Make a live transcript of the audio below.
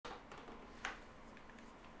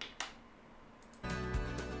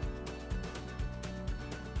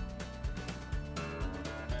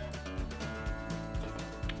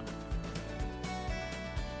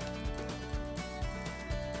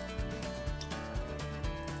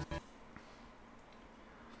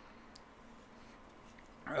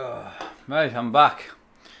Right, I'm back.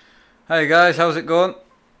 Hey guys, how's it going?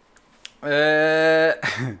 Uh,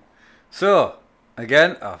 so,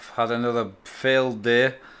 again, I've had another failed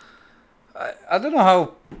day. I don't know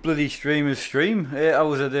how bloody streamers stream 8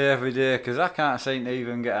 hours a day every day, because I can't seem to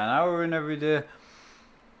even get an hour in every day.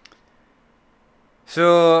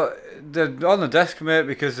 So, they're on the desk, mate,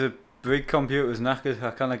 because the rig computer's knackered.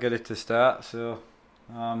 I can't get it to start, so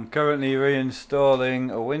I'm currently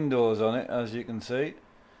reinstalling a Windows on it, as you can see.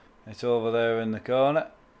 It's over there in the corner.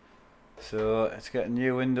 So it's getting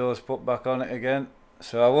new windows put back on it again.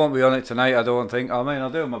 So I won't be on it tonight, I don't think. I mean,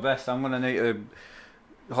 I'll do my best. I'm going to need to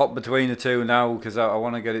hop between the two now because I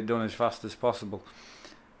want to get it done as fast as possible.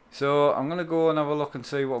 So I'm going to go and have a look and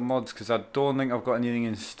see what mods, because I don't think I've got anything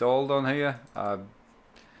installed on here.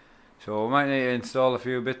 So I might need to install a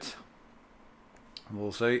few bits.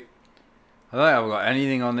 We'll see. I don't think I've got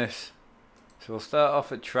anything on this. So we'll start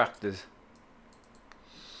off at tractors.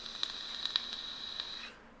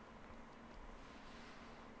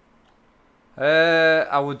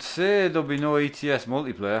 I would say there'll be no ETS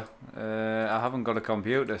multiplayer. I haven't got a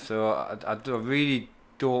computer, so I really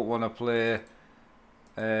don't want to play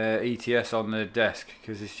ETS on the desk,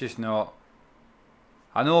 because it's just not.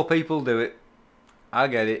 I know people do it, I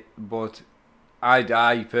get it, but I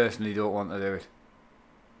personally don't want to do it.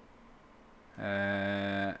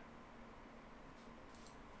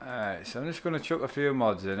 Alright, so I'm just going to chuck a few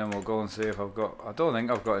mods in and we'll go and see if I've got. I don't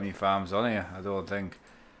think I've got any farms on here, I don't think.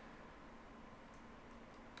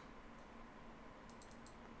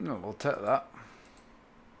 No, we'll take that.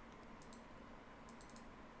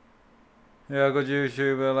 Yeah, good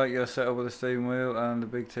YouTuber, like your setup with the steam wheel and the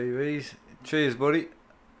big TVs. Cheers, buddy.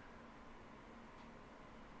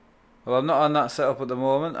 Well, I'm not on that setup at the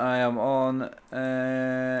moment. I'm on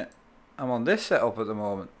this setup at the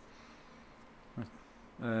moment.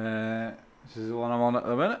 This is the one I'm on at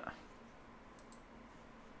the minute.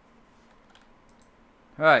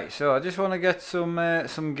 Right, so I just want to get some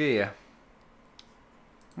gear.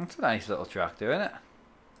 That's a nice little tractor, isn't it?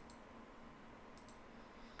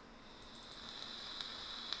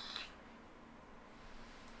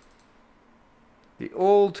 The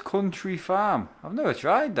Old Country Farm. I've never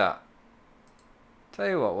tried that. Tell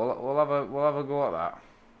you what, we'll have a go at that.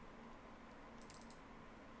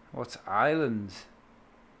 What's islands?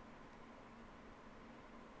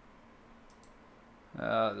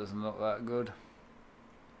 That doesn't look that good.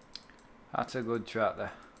 That's a good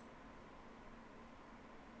tractor.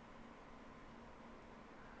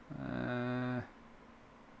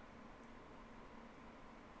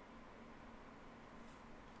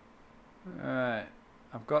 Right,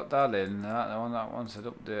 I've got that in. That one's an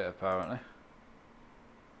update apparently.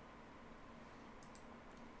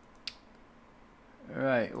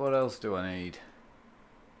 Right, what else do I need?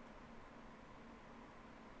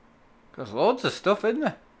 There's loads of stuff in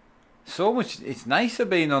there. So much. It's nicer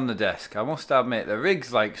being on the desk, I must admit. The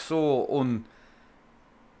rig's like so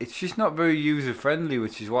it's just not very user friendly,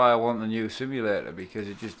 which is why I want the new simulator, because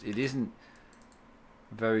it isn't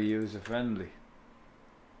very user friendly.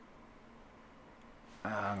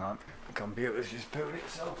 Hang on, the computer's just pooed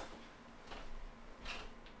itself.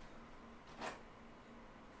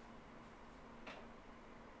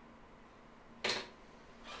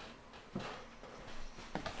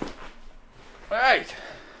 Right.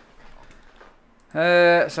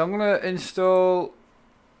 So I'm gonna install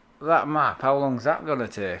that map. How long's that gonna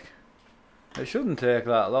take? It shouldn't take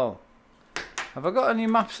that long. Have I got any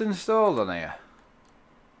maps installed on here?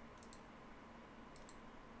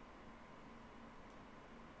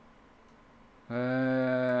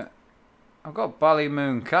 I've got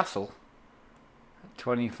Ballymoon Castle.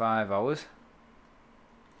 25 hours.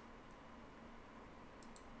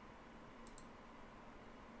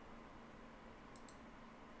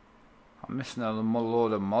 I'm missing a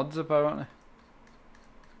load of mods apparently.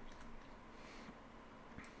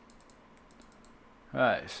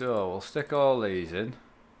 Right, so we'll stick all these in.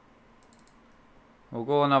 We'll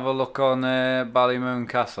go and have a look on Ballymoon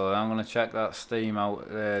Castle, and I'm going to check that Steam out,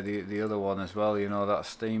 the other one as well, you know, that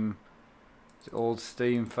Steam, old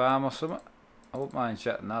Steam farm or something. I wouldn't mind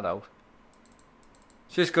checking that out.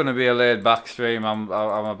 It's just going to be a laid back stream. I'm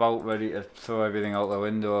about ready to throw everything out the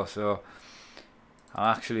window, so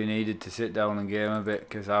I actually needed to sit down and game a bit,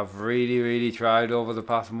 because I've really tried over the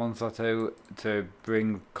past month or two to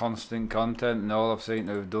bring constant content, and all I've seemed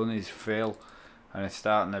to have done is fail, and it's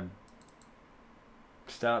starting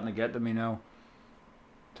to get to me now,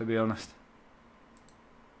 to be honest.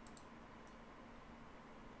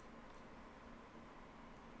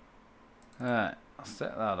 Right, I'll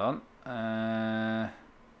set that on.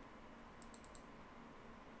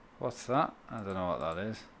 What's that? I don't know what that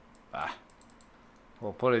is. Ah,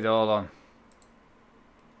 we'll put it all on.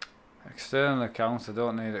 External accounts, I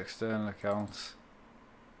don't need external accounts.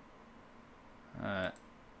 Alright,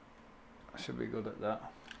 I should be good at that.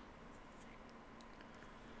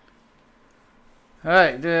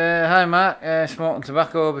 Alright, hi Matt, smoking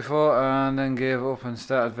tobacco before and then gave up and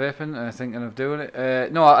started vaping, thinking of doing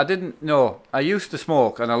it. No, I didn't, no, I used to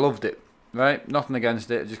smoke and I loved it, right? Nothing against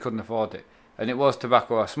it, I just couldn't afford it. And it was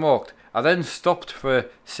tobacco I smoked. I then stopped for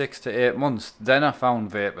 6 to 8 months, then I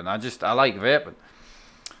found vaping. I like vaping.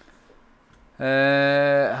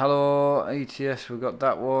 Hello ETS, we got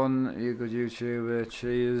that one. You good YouTuber,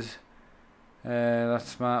 cheers. That's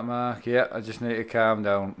smart Mark, yeah, I just need to calm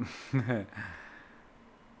down.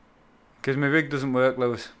 Because my rig doesn't work,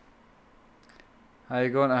 Lewis. Are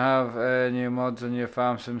you going to have new mods on your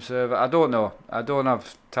farm sim server? I don't know. I don't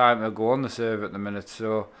have time to go on the server at the minute,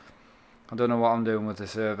 so I don't know what I'm doing with the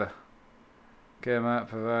server. Okay, Matt,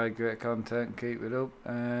 provide great content, keep it up.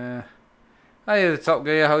 Hey, the Top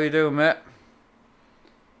Gear, how you doing, mate?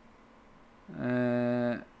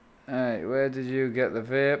 Alright, where did you get the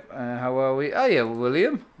vape? How are we? Oh yeah,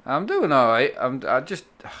 William. I'm doing alright. I've just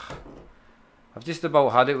about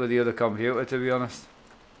had it with the other computer, to be honest.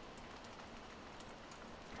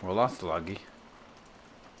 Well, that's laggy.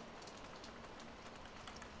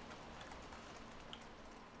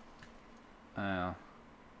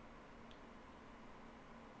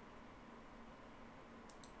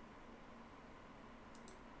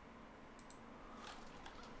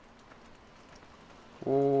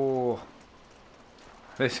 Oh,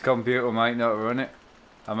 this computer might not run it.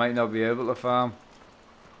 I might not be able to farm.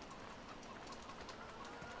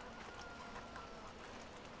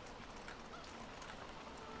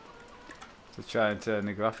 To try and turn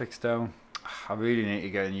the graphics down. I really need to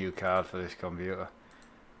get a new card for this computer,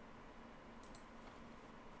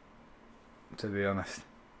 to be honest.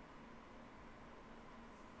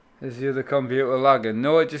 Is the other computer lagging?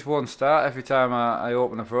 No, it just won't start every time I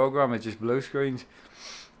open a program. It just blue screens.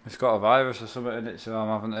 It's got a virus or something in it, so I'm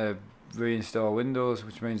having to reinstall Windows,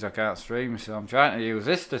 which means I can't stream. So I'm trying to use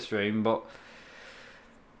this to stream, but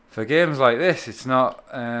for games like this, it's not.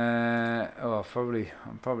 I'm probably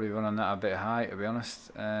running that a bit high, to be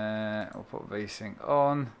honest. I'll put VSync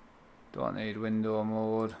on. Don't need window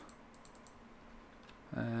mode.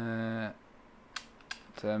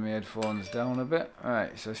 Turn my headphones down a bit.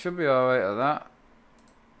 Right, so I should be alright at that.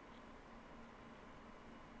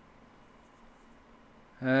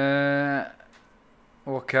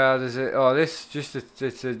 What card is it? Oh, this it's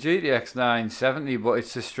a GTX 970, but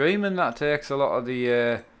it's the streaming that takes a lot of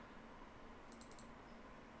the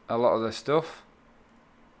stuff.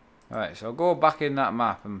 Right, so I'll go back in that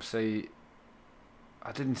map and see.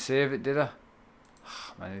 I didn't save it, did I?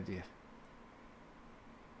 Oh, I'm an idiot.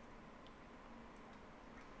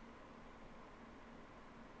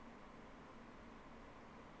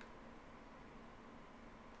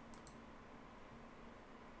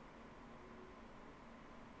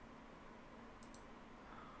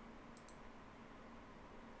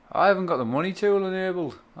 I haven't got the money tool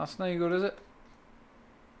enabled. That's no good, is it?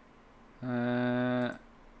 Can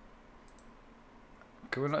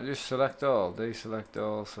we not just select all? Deselect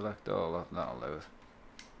all, select all. That'll do it.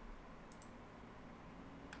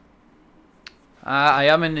 I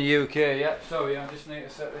am in the UK, yep. Sorry, I just need to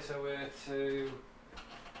set this away to...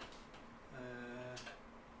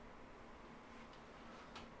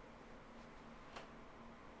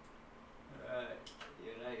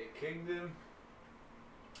 United Kingdom.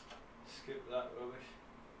 Skip that rubbish.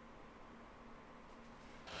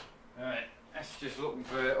 Alright, that's just looking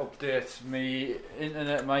for updates. Me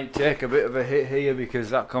internet might take a bit of a hit here because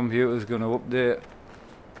that computer's going to update.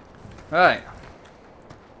 Right.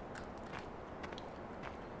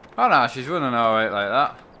 Oh no, she's running alright like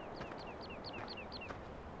that.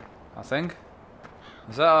 I think.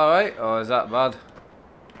 Is that alright or is that bad?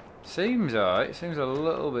 Seems alright, seems a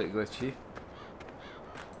little bit glitchy.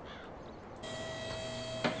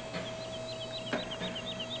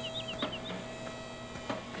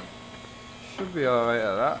 Should be alright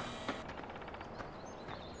at that.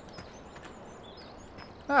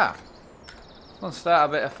 Ah, let's start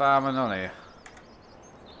a bit of farming on here.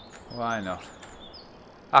 Why not?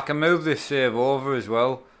 I can move this save over as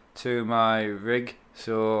well to my rig,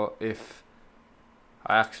 so if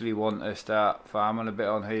I actually want to start farming a bit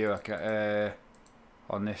on here, I can,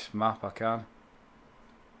 on this map I can.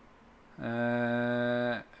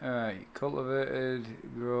 Alright, cultivated,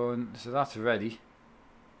 grown, so that's ready.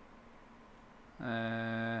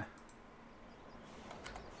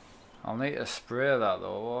 I'll need to spray that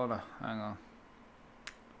though, won't I? Hang on.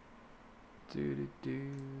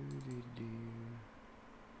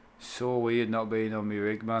 So weird not being on my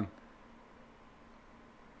rig, man.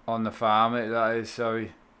 On the farm, that is,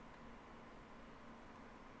 sorry.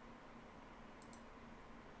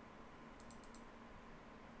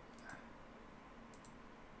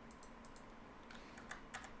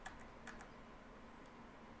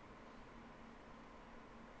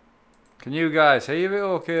 Can you guys hear it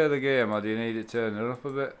okay, the game, or do you need it turning up a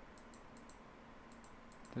bit?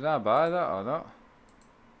 Did I buy that or not?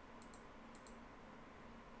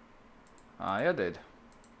 I did.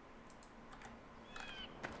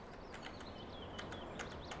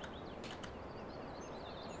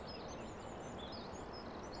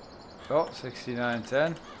 Oh,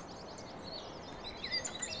 6910.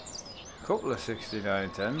 Couple of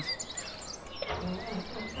 6910s.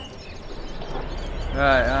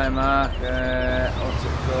 Right, hi Mark, what's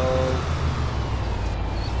it called?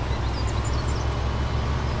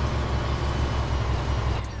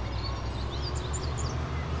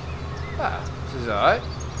 Ah, this is alright.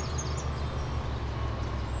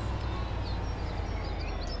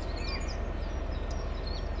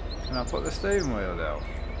 Can I put the steering wheel down?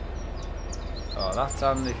 Oh, that's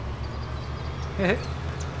handy.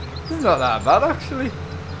 It's not that bad actually.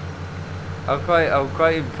 I'm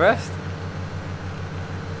quite impressed.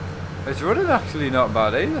 It's running actually not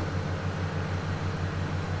bad either.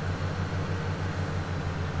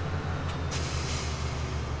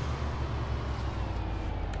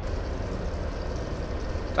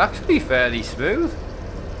 It's actually fairly smooth.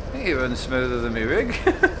 I think it runs smoother than my rig.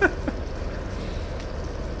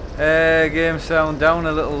 Game sound down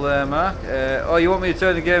a little there, Mark. Oh, you want me to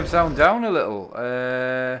turn the game sound down a little?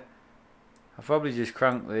 I'll probably just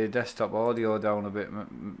crank the desktop audio down a bit,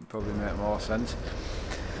 probably make more sense.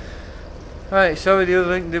 Right, sorry the other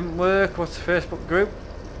link didn't work. What's the Facebook group?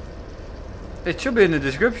 It should be in the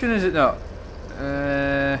description, is it not?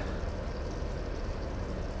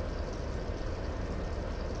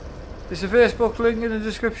 Is the Facebook link in the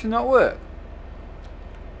description not work?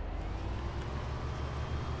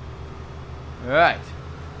 Right.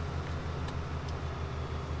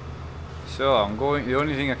 So I'm going. The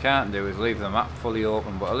only thing I can't do is leave the map fully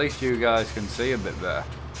open, but at least you guys can see a bit better.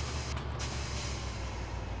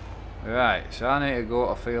 Right. So I need to go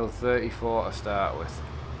to field 34 to start with.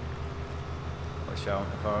 Which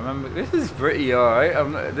if I remember, this is pretty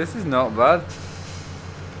alright. This is not bad.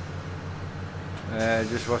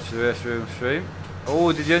 Just watch the race room stream.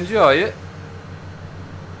 Oh, did you enjoy it?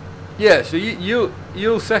 Yeah, so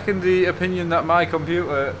you'll second the opinion that my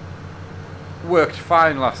computer worked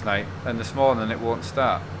fine last night and this morning it won't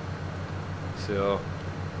start. So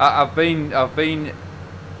I've been not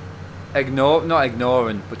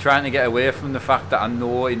ignoring, but trying to get away from the fact that I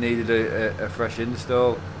know it needed a fresh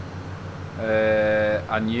install.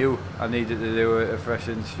 I knew I needed to do a fresh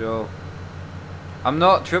install. I'm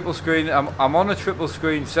not triple screen. I'm on a triple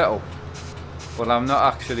screen setup, but I'm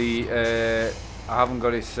not actually. I haven't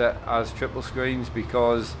got it set as triple screens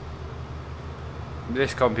because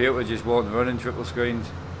this computer just won't run in triple screens.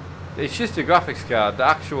 It's just a graphics card. The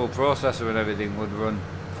actual processor and everything would run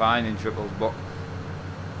fine in triples, but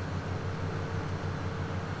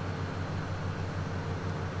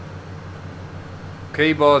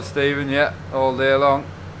keyboard, Stephen, yeah, all day long.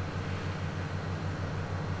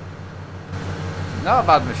 Not a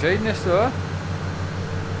bad machine this though.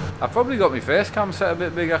 I've probably got my face cam set a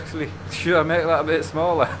bit big actually. Should I make that a bit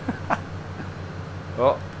smaller?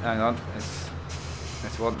 Oh, hang on,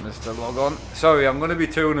 it's wanting us to log on. Sorry, I'm going to be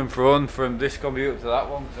to and fro from this computer to that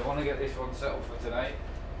one because I want to get this one set up for tonight.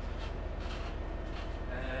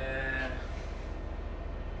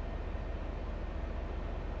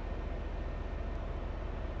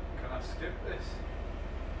 Can I skip this?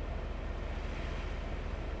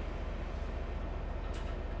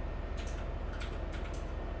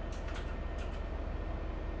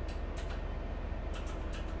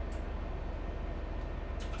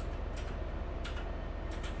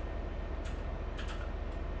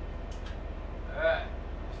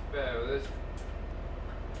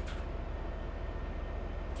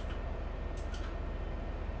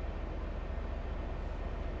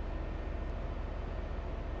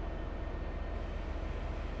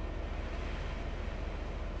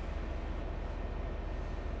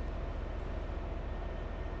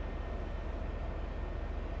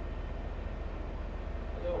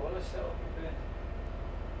 Set up a bit.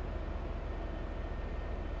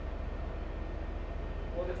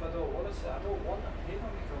 What if I don't want to set? I don't want a pin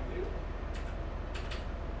on my computer.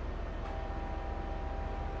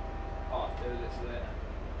 Oh, I'll do this later.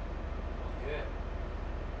 Okay.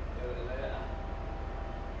 Do it later.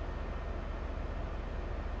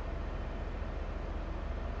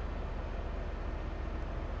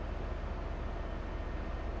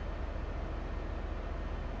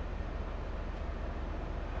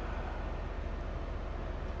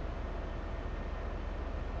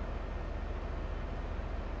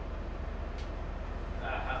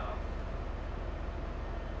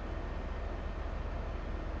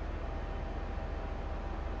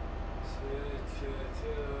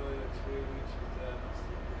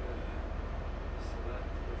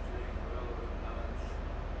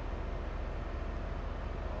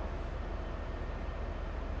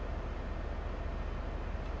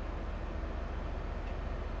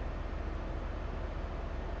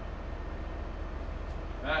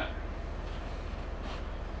 Right.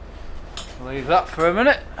 Leave that for a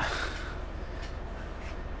minute.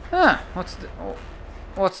 Ah,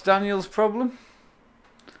 what's Daniel's problem?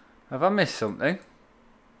 Have I missed something?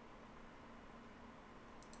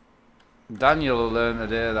 Daniel will learn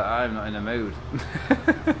today that I'm not in a mood.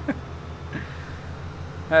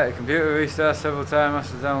 Right, the computer restarts several times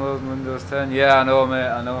after downloading Windows 10. Yeah, I know, mate.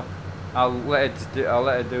 I know. I'll let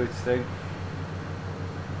it do its thing.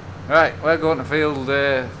 Right, we're going to field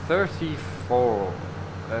 34.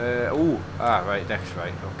 Right, next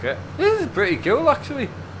right. Okay, this is pretty cool actually.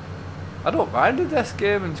 I don't mind the desk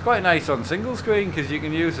game, and it's quite nice on single screen because you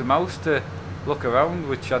can use the mouse to look around,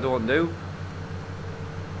 which I don't do.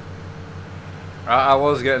 I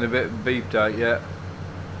was getting a bit beeped out, yeah.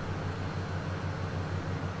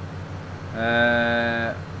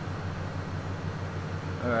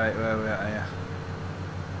 Right, where are you?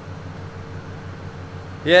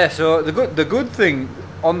 Yeah, so the good thing,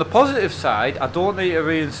 on the positive side, I don't need to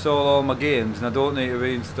reinstall all my games, and I don't need to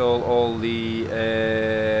reinstall all the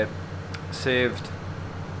saved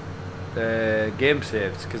game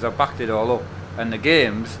saves, because I've backed it all up, and the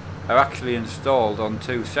games are actually installed on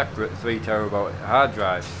 2 separate 3 terabyte hard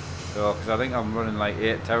drives. So, because I think I'm running like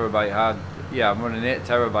 8 terabyte hard. Yeah, I'm running 8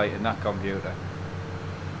 terabyte in that computer.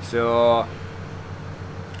 So,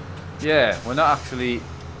 yeah, we're not actually.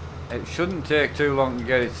 It shouldn't take too long to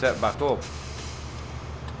get it set back up.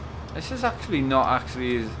 This is actually not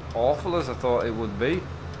actually as awful as I thought it would be.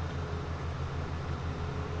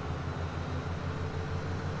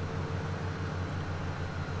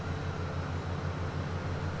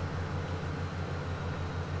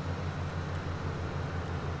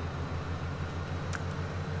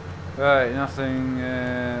 Right, nothing,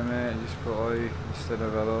 mate, just put oi instead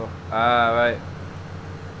of hello. Ah, right.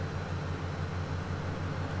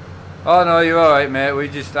 Oh no, you're alright, mate.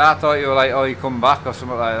 I thought you were like, oh, you come back or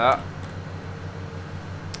something like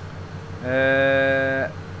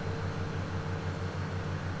that.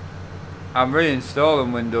 I'm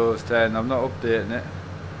reinstalling Windows 10, I'm not updating it.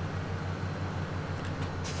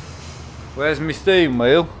 Where's my Steam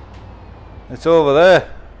wheel? It's over there.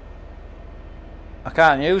 I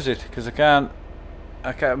can't use it because I can't,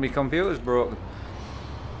 my computer's broken.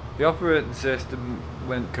 The operating system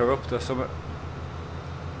went corrupt or something.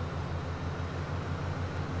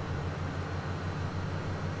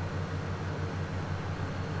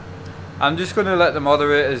 I'm just going to let the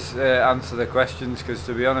moderators answer the questions, because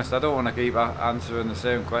to be honest I don't want to keep answering the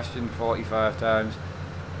same question 45 times.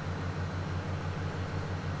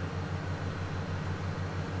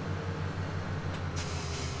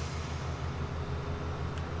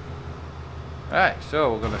 Right,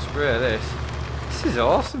 so we're going to spray this. This is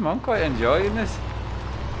awesome, I'm quite enjoying this.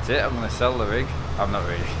 That's it, I'm going to sell the rig. I'm not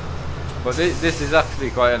really. But this is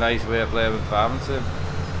actually quite a nice way of playing with Farming Sim.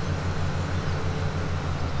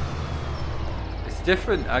 It's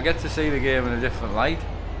different, I get to see the game in a different light.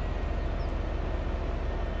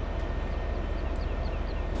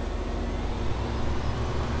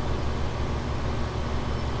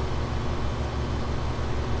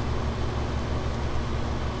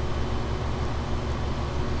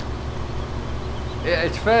 Yeah,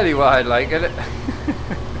 it's fairly wide, like, isn't it?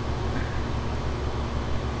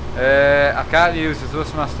 I can't use the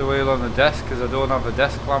Thrustmaster wheel on the desk because I don't have a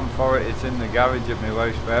desk clamp for it. It's in the garage at my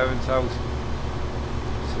wife's parents' house.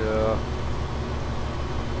 So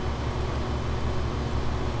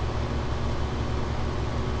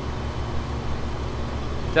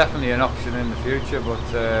definitely an option in the future, but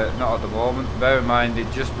not at the moment. Bear in mind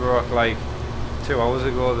it just broke like 2 hours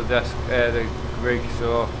ago, the desk, the rig,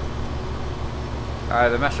 so I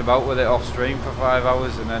either mess about with it off stream for 5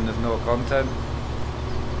 hours and then there's no content.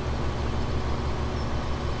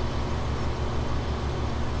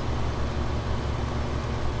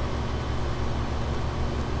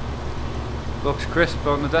 Looks crisp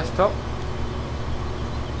on the desktop.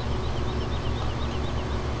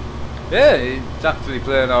 Yeah, it's actually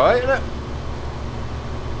playing alright, isn't it?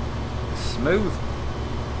 Smooth.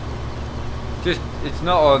 Just, it's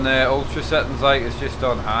not on ultra settings, like, it's just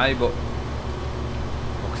on high, but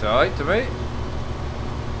looks alright to me.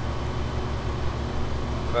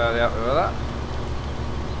 I'm fairly happy with that.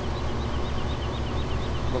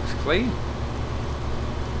 Looks clean.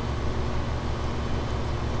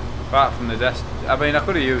 Apart from the desk, I mean, I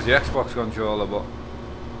could have used the Xbox controller, but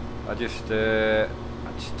I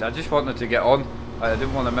just wanted to get on. I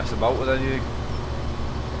didn't want to mess about with anything.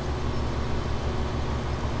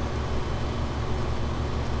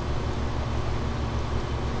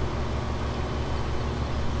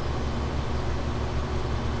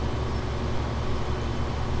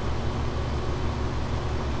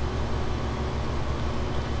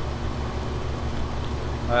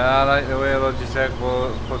 I like the way Logitech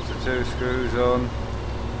puts the 2 screws on.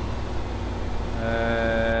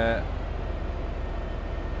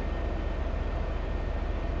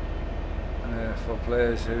 For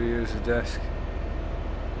players who use a desk.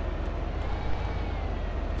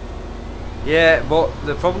 Yeah, but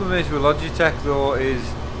the problem is with Logitech though is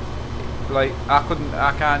like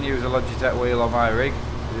I can't use a Logitech wheel on my rig.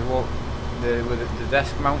 With the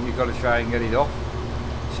desk mount you've got to try and get it off.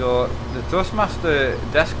 So the Thrustmaster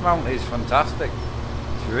desk mount is fantastic.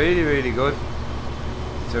 It's really, really good.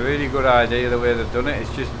 It's a really good idea the way they've done it.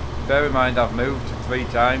 It's just, bear in mind I've moved 3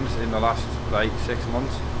 times in the last like 6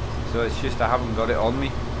 months. So it's just I haven't got it on me.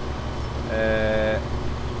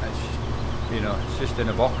 It's just in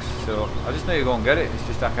a box. So I just need to go and get it. It's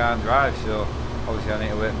just I can't drive. So obviously I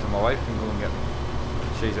need to wait until my wife can go and get me.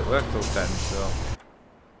 She's at work till 10. So.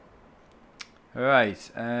 Right,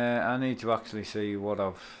 I need to actually see what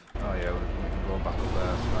I've... Oh yeah, we can go back up there,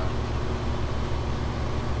 that's fine.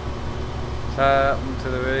 So happened to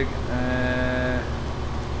the rig.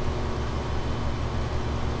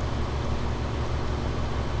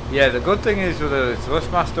 Yeah, the good thing is with the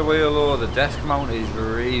Thrustmaster wheel though, the desk mount is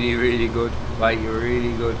really, really good. Like,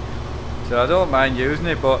 really good. So I don't mind using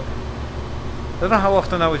it, but I don't know how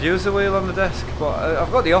often I would use the wheel on the desk, but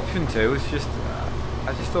I've got the option to, it's just...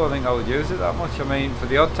 I just don't think I would use it that much. I mean, for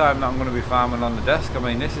the odd time that I'm going to be farming on the desk, I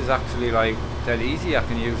mean, this is actually like dead easy. I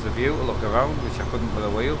can use the view to look around, which I couldn't with a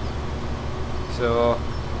wheel. So,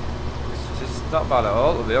 it's just not bad at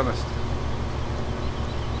all, to be honest.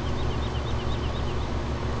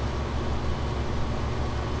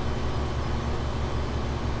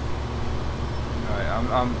 Right,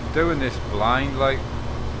 I'm doing this blind, like,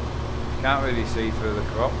 can't really see through the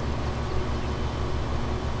crop.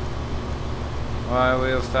 My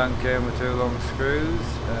wheel stand came with 2 long screws.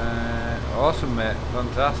 Awesome, mate.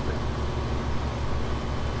 Fantastic.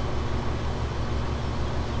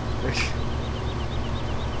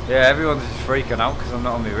 Yeah, everyone's just freaking out because I'm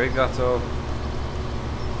not on my rig, that's all.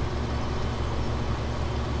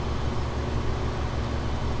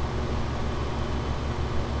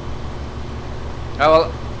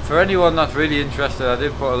 Well, for anyone that's really interested, I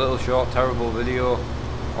did put a little short terrible video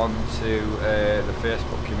onto the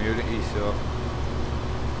Facebook community, so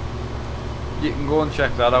you can go and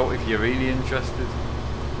check that out if you're really interested.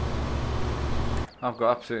 I've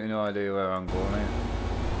got absolutely no idea where I'm going here.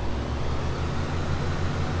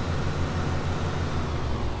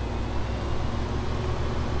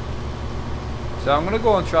 So I'm going to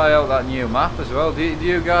go and try out that new map as well. Do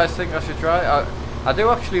you guys think I should try it? I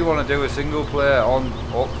do actually want to do a single player on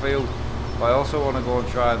Oakfield, but I also want to go and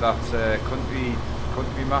try that country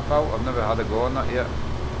map out. I've never had a go on that yet.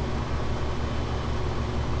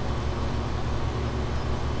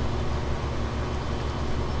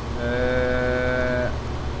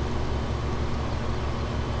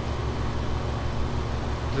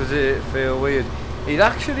 Does it feel weird? It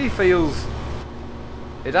actually feels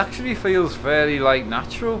fairly like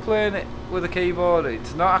natural playing it with a keyboard.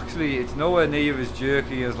 It's nowhere near as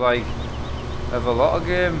jerky as like of a lot of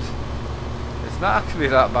games. It's not actually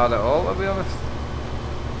that bad at all, to be honest.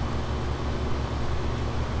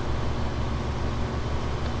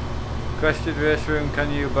 Question Race Room,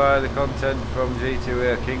 can you buy the content from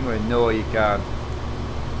G2A Kingwin? No, you can't.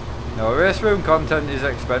 No, Race Room content is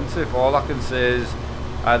expensive. All I can say is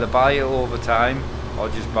either buy it over time or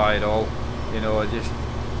just buy it all. You know, it is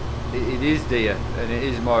dear and it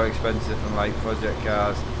is more expensive than like Project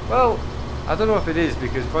Cars. Well, I don't know if it is,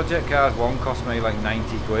 because Project Cars 1 cost me like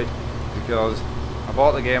 90 quid because I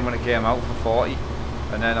bought the game when it came out for 40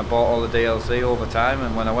 and then I bought all the DLC over time,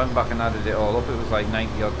 and when I went back and added it all up it was like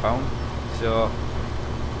 90 odd pound. So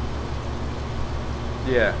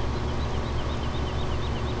yeah.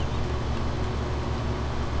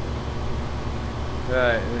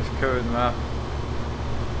 Right, this current map.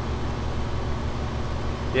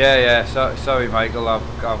 Yeah, sorry Michael,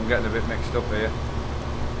 I'm getting a bit mixed up here.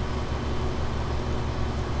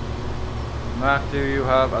 Mark, do you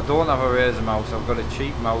have... I don't have a Razer mouse, I've got a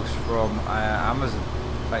cheap mouse from Amazon.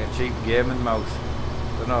 Like a cheap gaming mouse.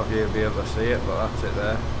 Don't know if you'll be able to see it, but that's it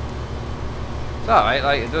there. It's alright,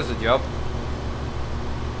 like, it does the job.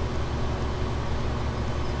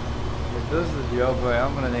 It does the job, but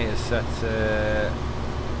I'm going to need to set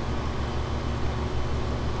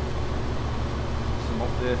some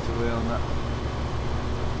updates away on that.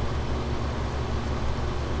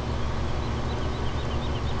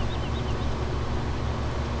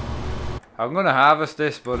 I'm going to harvest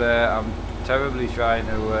this, but I'm terribly trying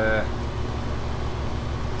to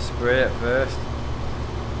spray it first.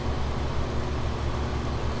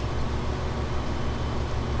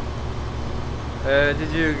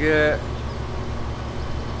 Did you get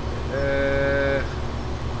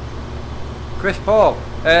Chris Paul?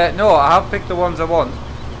 No, I have picked the ones I want.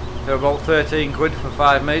 They're about 13 quid for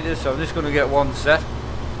 5 metres, so I'm just going to get one set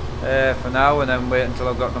for now, and then wait until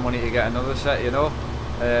I've got the money to get another set, you know.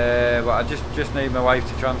 But I just need my wife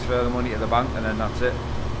to transfer the money to the bank, and then that's it.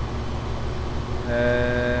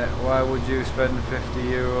 Why would you spend 50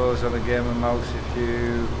 euros on a game of mouse if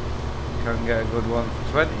you can get a good one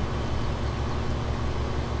for 20?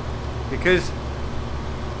 Because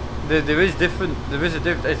there is a different.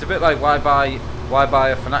 It's a bit like why buy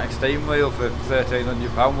a Fanatec Steam wheel for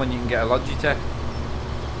 £1,300 when you can get a Logitech.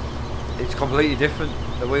 It's completely different.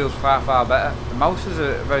 The wheel's far better. The mouses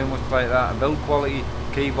are very much like that. Build quality,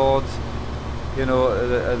 keyboards, you know,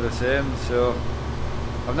 are the same. So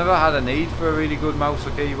I've never had a need for a really good mouse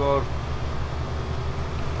or keyboard,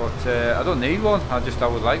 but I don't need one. I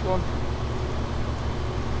would like one.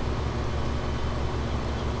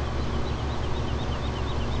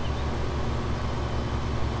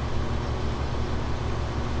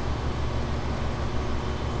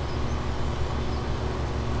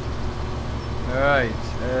 Right,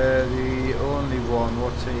 the only one,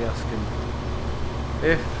 what's he asking?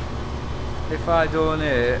 If I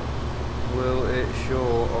donate, will it show,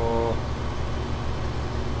 or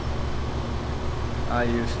are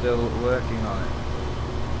you still working on it?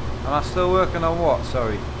 Am I still working on what?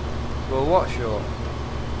 Sorry. Well, what show?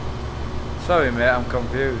 Sorry mate, I'm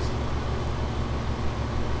confused.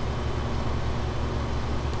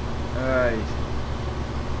 Right.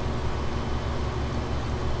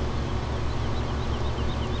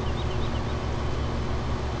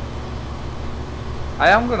 I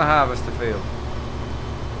am going to harvest the field.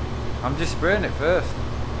 I'm just spraying it first.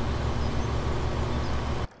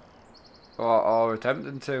 Or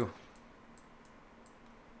attempting to.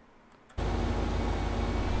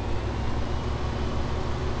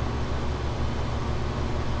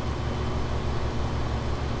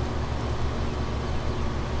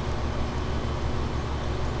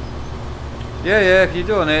 Yeah, if you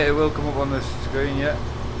donate it will come up on the screen, yeah.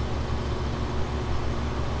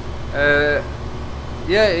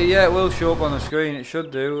 Yeah, it will show up on the screen, it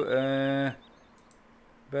should do.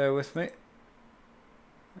 Bear with me.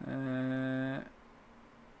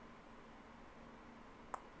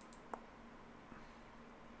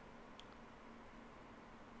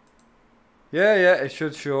 Yeah, it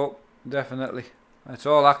should show up, definitely. It's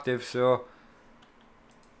all active, so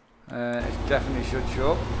it definitely should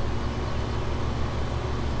show up.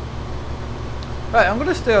 Right, I'm going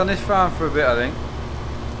to stay on this farm for a bit, I think.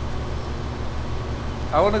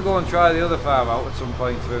 I want to go and try the other farm out at some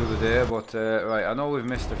point through the day, but right, I know we've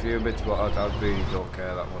missed a few bits, but I really don't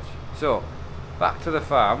care that much. So, back to the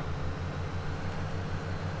farm.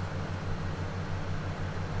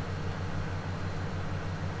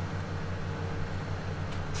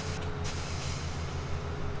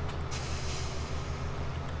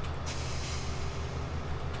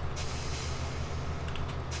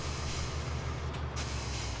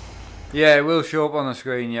 Yeah, it will show up on the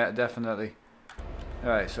screen, yeah, definitely.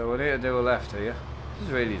 Right, so we need to do a left here. This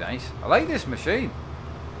is really nice. I like this machine.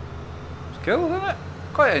 It's cool, isn't it?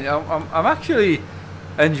 I'm actually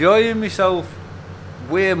enjoying myself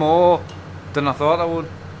way more than I thought I would.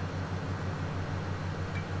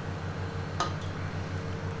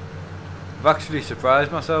 I've actually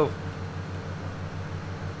surprised myself.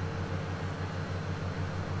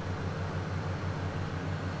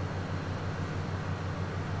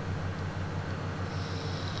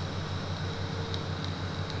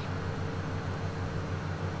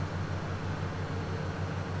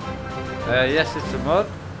 Yes, it's a mod.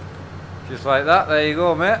 Just like that. There you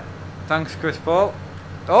go, mate. Thanks, Chris Paul.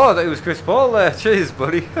 Oh, that was Chris Paul there. Cheers,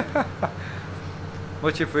 buddy.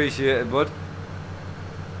 Much appreciated, bud.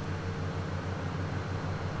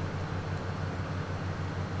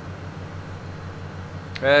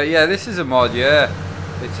 Yeah, this is a mod, yeah.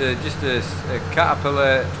 It's just a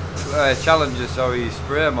Caterpillar Challenger, sorry,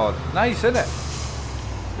 spray mod. Nice, isn't it?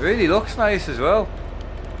 It really looks nice as well.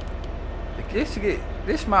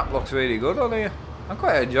 This map looks really good on here. I'm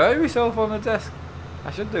quite enjoying myself on the desk. I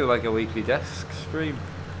should do like a weekly desk stream.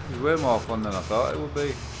 It's way more fun than I thought it would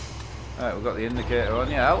be. Alright, we've got the indicator on.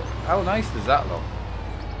 Yeah, how nice does that look?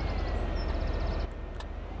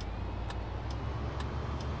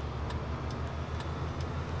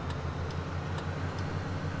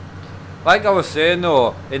 Like I was saying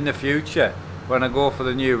though, in the future, when I go for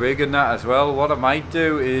the new rig and that as well, what I might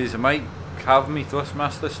do is I might have me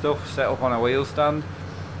Thrustmaster stuff set up on a wheel stand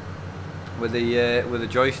with the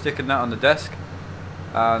joystick and that on the desk,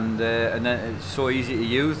 and then it's so easy to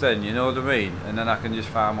use. Then you know what I mean. And then I can just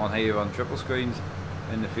farm on here on triple screens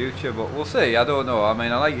in the future. But we'll see. I don't know. I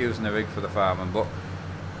mean, I like using the rig for the farming, but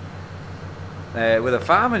with the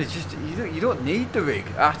farming, it's just you don't need the rig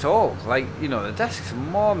at all. Like, you know, the desk's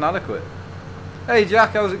more than adequate. Hey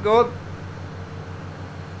Jack, how's it going?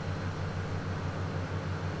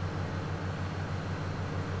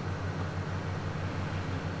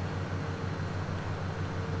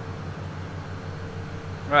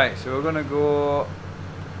 Right, so we're gonna go.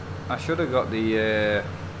 I should have got the.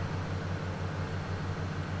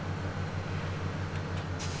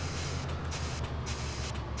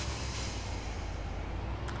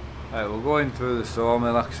 Right, we're going through the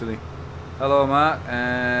sawmill actually. Hello, Mark.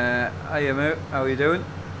 Hiya, mate. How are you doing?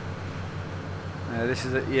 This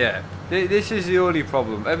is This is the only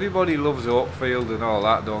problem. Everybody loves Oakfield and all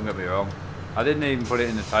that. Don't get me wrong. I didn't even put it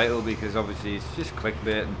in the title because obviously it's just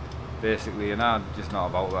clickbaiting, basically, and I'm just not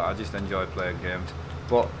about that. I just enjoy playing games.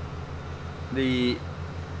 But the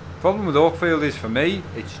problem with Oakfield is, for me,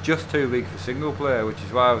 it's just too big for single player, which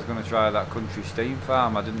is why I was going to try that Country Steam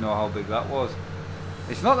Farm. I didn't know how big that was.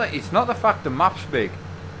 It's not the fact the map's big.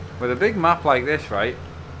 With a big map like this, right,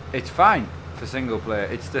 it's fine for single player.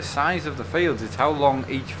 It's the size of the fields. It's how long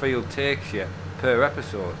each field takes you per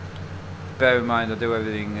episode. Bear in mind, I do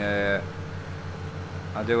everything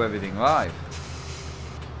live.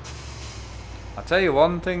 I'll tell you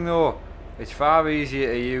one thing though, it's far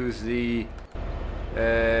easier to use the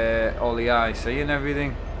all the IC and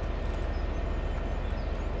everything.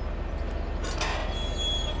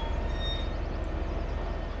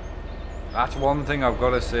 That's one thing I've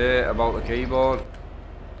got to say about the keyboard.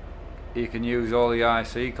 You can use all the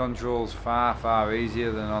IC controls far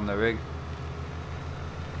easier than on the rig.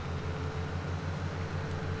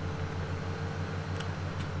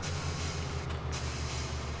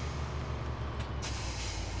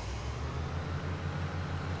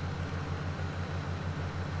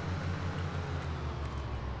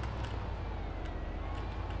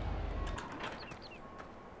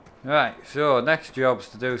 Right, so next job's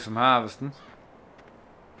to do some harvesting.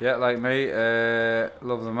 Yeah, like me,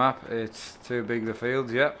 love the map. It's too big, the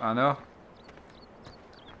fields. Yep, I know.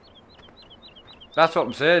 That's what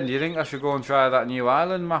I'm saying. Do you think I should go and try that new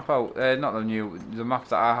island map out? Not the map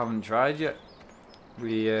that I haven't tried yet.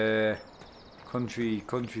 The country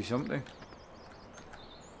something.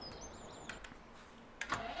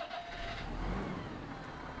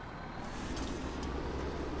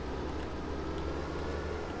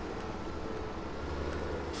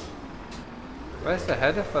 Where's the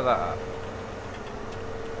header for that?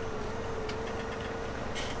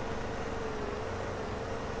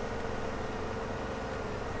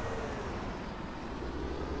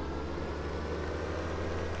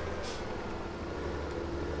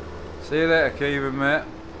 See you later, Kevin, mate.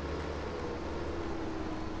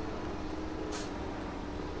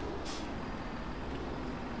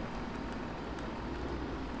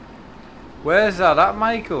 Where's that at,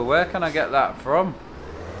 Michael? Where can I get that from?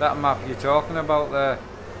 That map you're talking about there.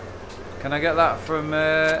 Can I get that from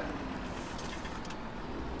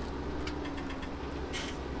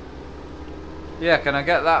yeah, can I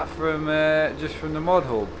get that from just from the mod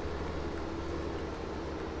hub?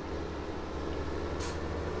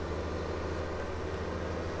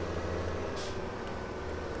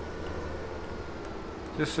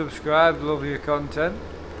 Just subscribe, love your content.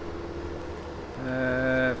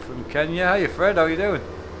 From Kenya. Hiya Fred, how you doing?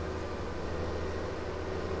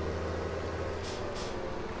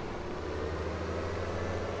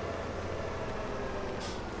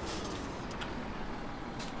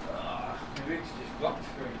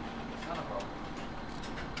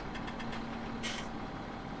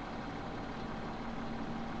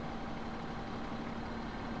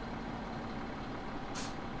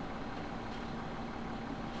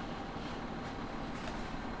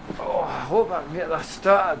 I hope I can get that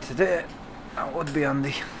started today. That would be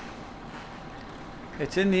handy.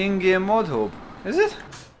 It's in the in-game mod hub, is it?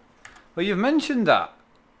 Well, you've mentioned that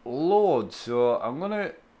loads, so I'm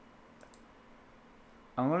gonna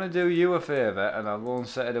do you a favour and I'll go and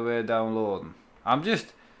set it away downloading. I'm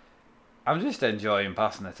just enjoying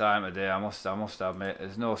passing the time today. I must admit,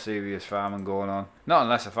 there's no serious farming going on. Not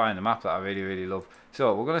unless I find a map that I really love.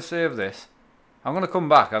 So we're gonna save this. I'm gonna come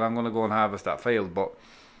back and I'm gonna go and harvest that field, but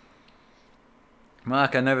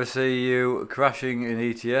Mark, I never see you crashing in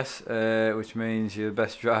ETS, which means you're the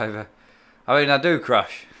best driver. I mean, I do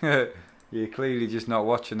crash. You're clearly just not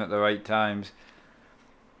watching at the right times.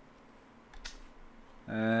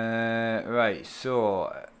 Right,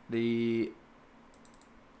 so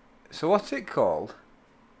what's it called?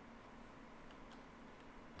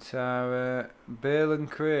 Tara, Bale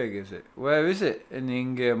and Craig, is it? Where is it? In the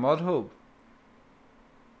in-game mod hub?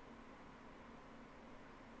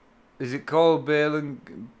 Is it called Bale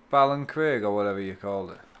and Craig or whatever you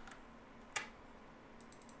called it?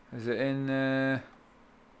 Is it in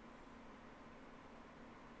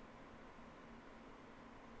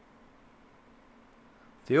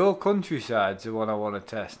the old countryside's the one I want to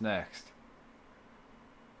test next.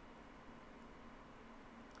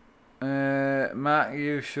 Matt,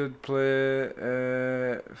 you should play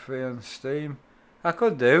free on Steam. I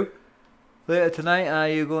could do. Later tonight, are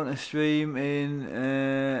you going to stream in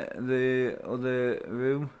the other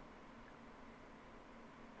room?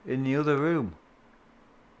 In the other room?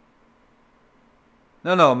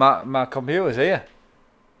 No, my computer's here.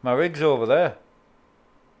 My rig's over there.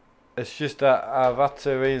 It's just that I've had to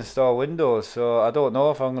reinstall Windows, so I don't know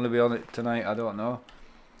if I'm going to be on it tonight. I don't know.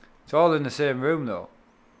 It's all in the same room though.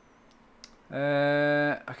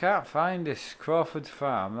 I can't find this Crawford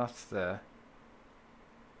Farm. That's there.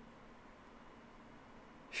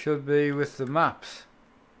 Should be with the maps.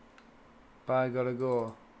 But I gotta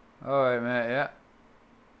go. Alright, mate,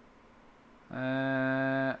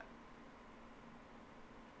 yeah.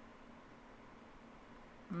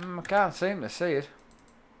 I can't seem to see it.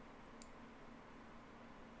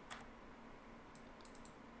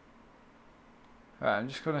 Right, I'm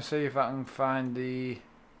just gonna see if I can find the...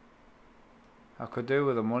 I could do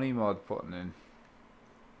with a money mod putting in.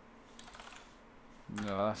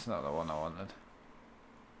 No, that's not the one I wanted.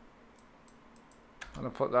 I'm gonna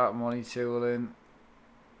put that money tool in.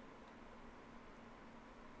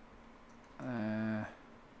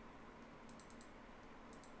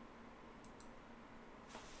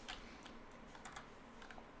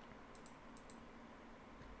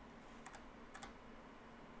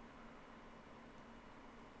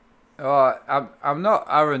 Oh, I'm not,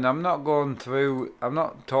 Aaron, I'm not going through, I'm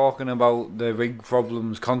not talking about the rig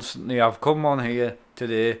problems constantly. I've come on here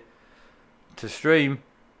today to stream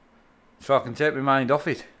so I can take my mind off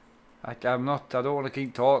it. I don't want to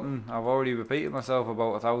keep talking. I've already repeated myself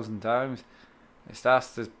about 1,000 times. It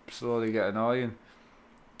starts to slowly get annoying.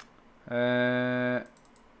 It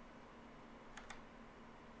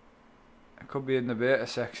could be in the beta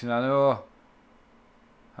section, I know.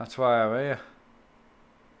 That's why I'm here.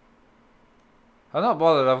 I'm not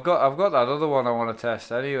bothered. I've got that other one I want to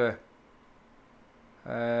test anyway.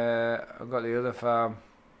 I've got the other farm.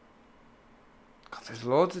 God, there's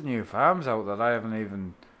loads of new farms out that I haven't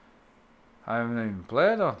even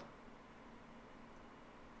played on.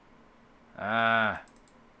 Ah,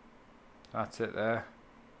 that's it there.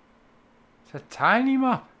 It's a tiny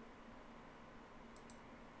map.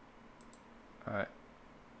 Right,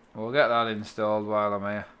 we'll get that installed while I'm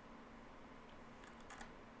here.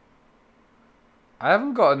 I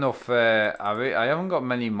haven't got enough, I haven't got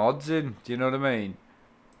many mods in, do you know what I mean?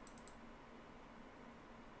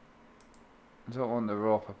 I don't want the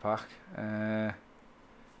roper pack. I'm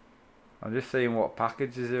just seeing what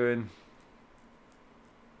packages are in.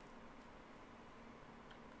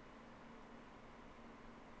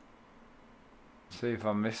 See if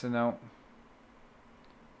I'm missing out.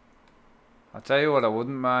 I'll tell you what I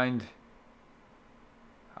wouldn't mind.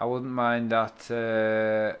 I wouldn't mind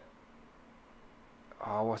that,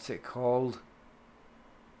 oh, what's it called?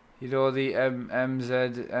 You know, the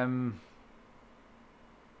MZ,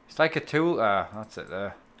 it's like a tool, that's it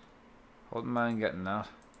there. Wouldn't mind getting that.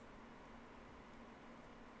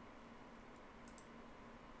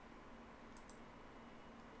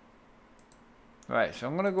 Right, so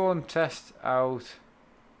I'm gonna go and test out.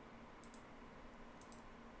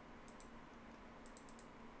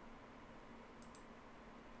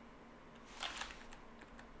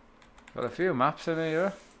 Got a few maps in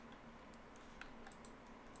here.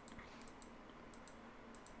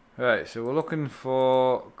 Right, so we're looking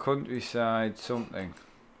for countryside something.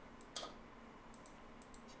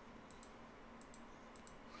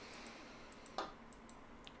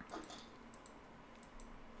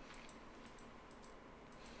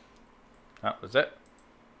 That was it.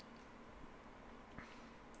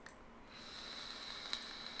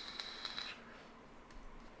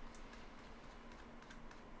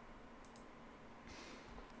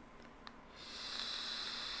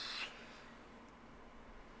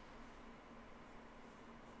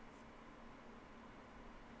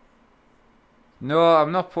 No,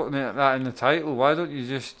 I'm not putting that in the title. Why don't you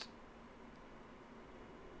just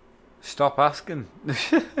stop asking?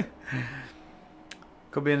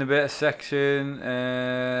 Could be in the beta section.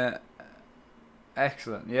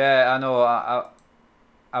 Excellent. Yeah, I know.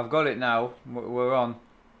 I've got it now. We're on.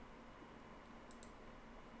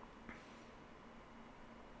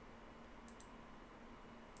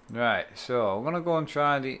 Right, so I'm gonna go and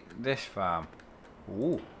try this farm.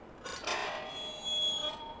 Ooh.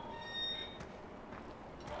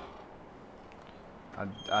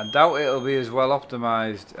 I doubt it'll be as well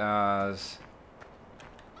optimized as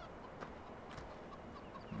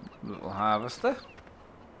Little Harvester.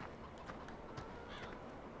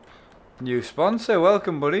 New sponsor,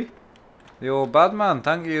 welcome buddy. The old bad man,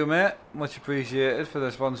 thank you mate. Much appreciated for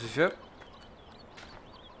the sponsorship.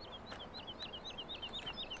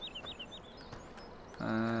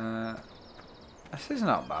 This is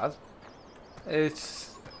not bad.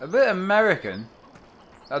 It's a bit American.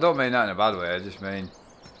 I don't mean that in a bad way, I just mean...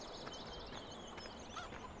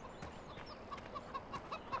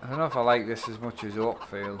 I don't know if I like this as much as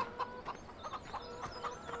Oakfield.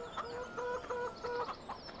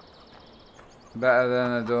 Better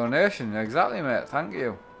than a donation, exactly mate, thank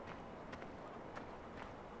you.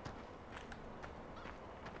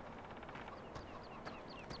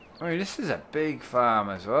 I mean, this is a big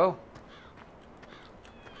farm as well.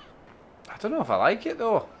 I don't know if I like it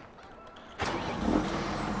though.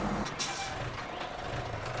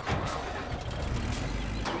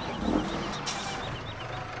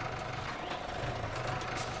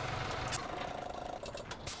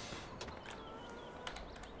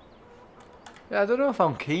 Yeah, I don't know if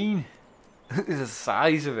I'm keen. Look at the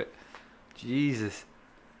size of it. Jesus.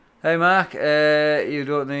 Hey Mark, you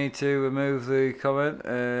don't need to remove the comment.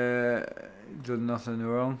 You've done nothing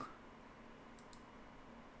wrong.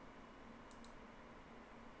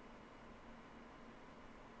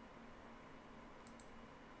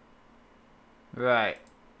 Right,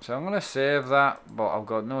 so I'm going to save that, but I've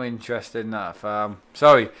got no interest in that farm.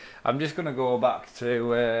 Sorry, I'm just going to go back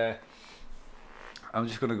to... I'm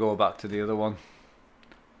just going to go back to the other one.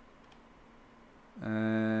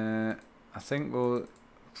 I think we'll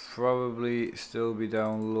probably still be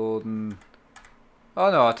downloading... Oh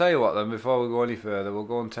no, I'll tell you what then, before we go any further, we'll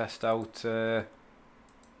go and test out... I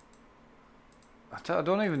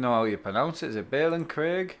don't even know how you pronounce it. Is it Bale and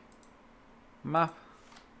Craig map?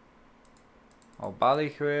 Or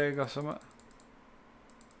Ballycraig or something?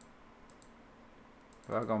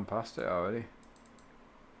 Have I gone past it already?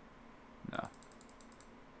 No.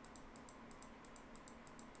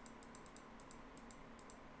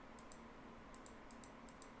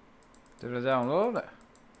 Did I download it?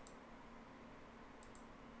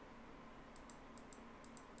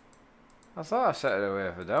 I thought I set it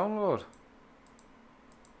away for download.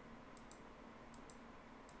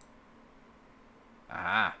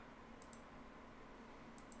 Ah.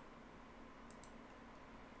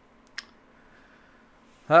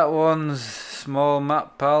 That one's small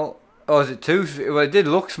map, pal. Oh, is it too? Well, it did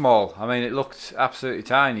look small. I mean, it looked absolutely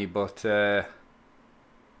tiny, but...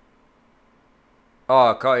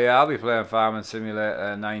 Oh, yeah, I'll be playing Farming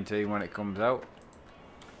Simulator 19 when it comes out.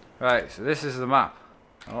 Right, so this is the map.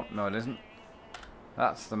 Oh, no it isn't.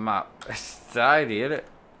 That's the map. It's tiny, isn't it?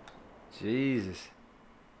 Jesus.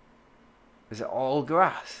 Is it all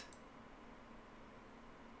grass?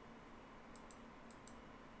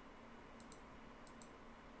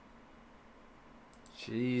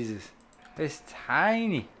 Jesus. It's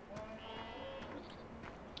tiny.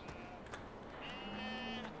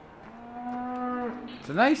 It's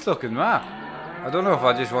a nice looking map. I don't know if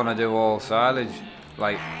I just want to do all silage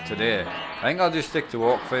like today. I think I'll just stick to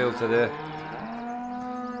Oakfield today.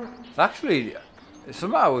 It's actually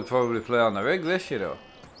something I would probably play on the rig this, you know.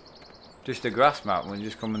 Just a grass map and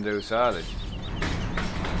just come and do silage.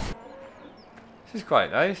 This is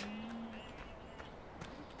quite nice.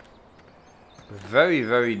 Very,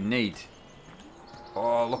 very neat.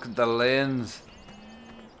 Oh, look at the lanes.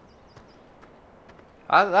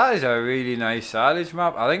 That is a really nice silage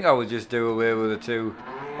map. I think I would just do away with the two.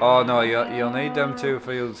 Oh no, you'll need them 2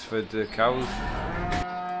 fields for the cows.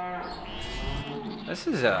 This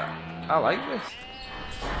is I like this.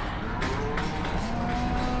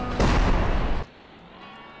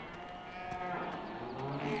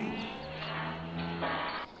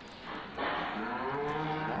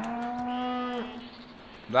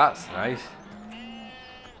 That's nice.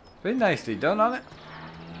 Been nicely done on it.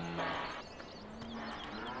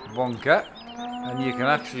 Bunker, and you can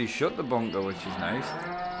actually shut the bunker, which is nice.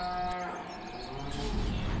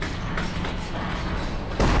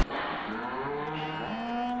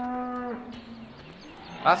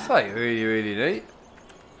 That's like really, really neat.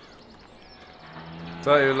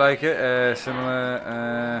 Thought you would like it.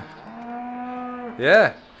 Similar.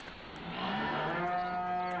 Yeah.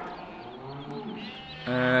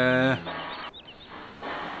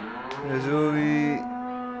 There's only.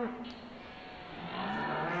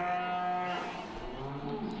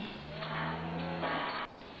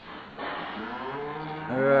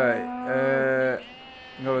 Right,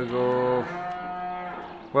 gotta go.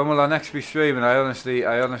 When will I next be streaming? I honestly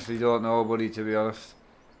don't know, buddy, to be honest.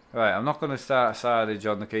 Right, I'm not going to start a Sardage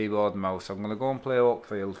on the keyboard and mouse. I'm going to go and play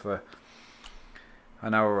Oakfield for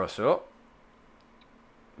an hour or so.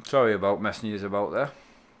 Sorry about messing you about there.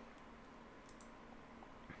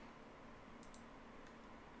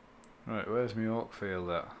 Right, where's my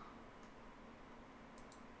Oakfield at?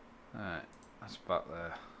 Right, that's back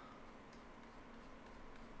there.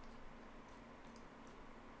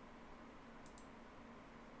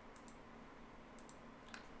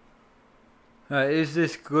 Right, is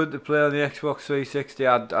this good to play on the Xbox 360?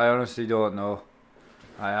 I honestly don't know.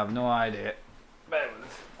 I have no idea. Bear with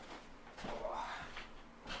us.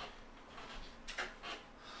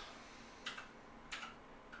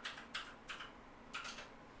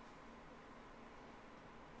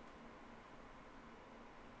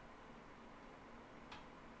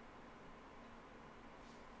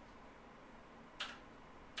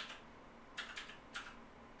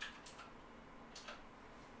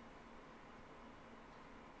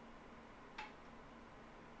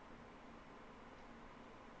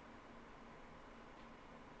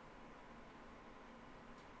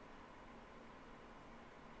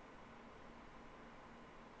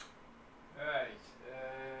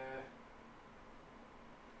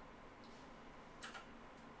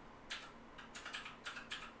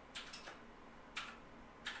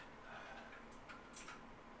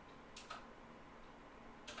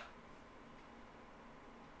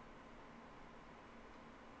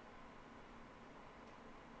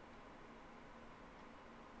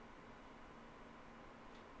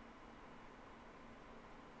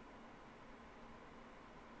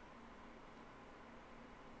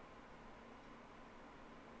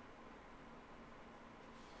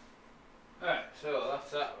 Right, so that's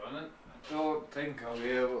that running. I don't think I'll be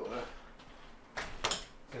able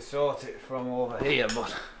to sort it from over here,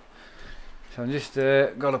 but so I'm just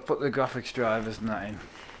got to put the graphics drivers and that in.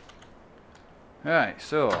 Right,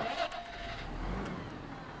 so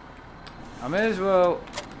I may as well.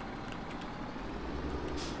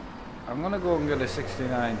 I'm gonna go and get a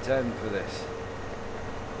 6910 for this,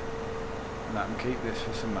 and I can keep this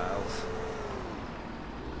for something else.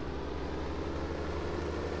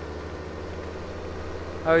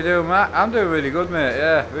 How you doing, Matt? I'm doing really good, mate.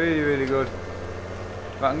 Yeah, really good.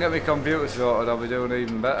 If I can get my computer sorted, I'll be doing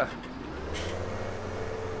even better.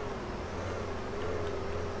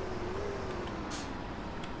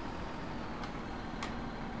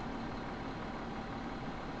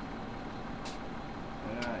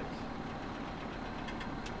 Right.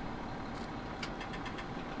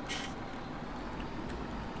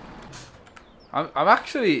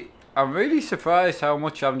 I'm really surprised how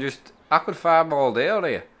much I could farm all day out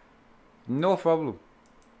here. No problem.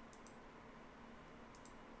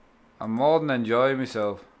 I'm more than enjoying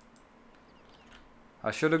myself.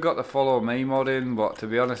 I should have got the follow me mod in, but to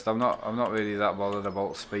be honest, I'm not really that bothered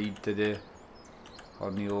about speed today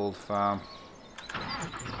on the old farm.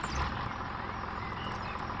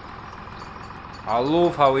 I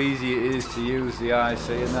love how easy it is to use the IC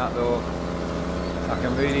and that though. I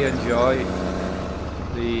can really enjoy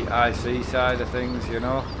the IC side of things, you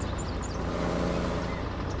know.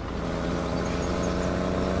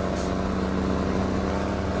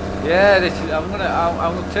 Yeah, I'm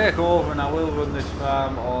gonna take over and I will run this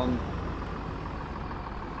farm on.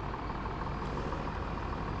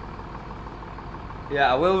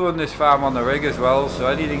 Yeah, I will run this farm on the rig as well. So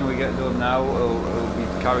anything we get done now will be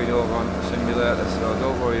carried over onto the simulator. So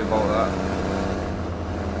don't worry about that.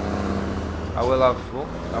 I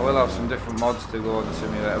will have some different mods to go on the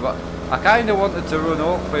simulator. But I kind of wanted to run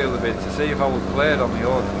Oakfield a bit to see if I would play it on my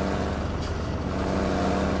own.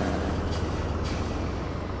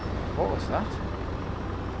 What was that?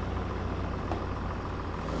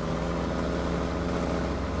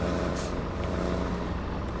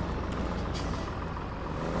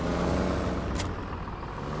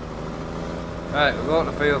 Right, we're going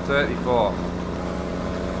to field 34.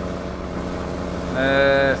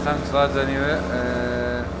 Thanks lads anyway.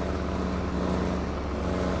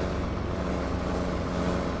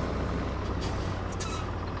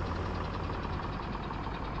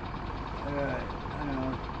 Right, hang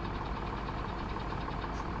on.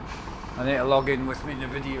 I need to log in with me in the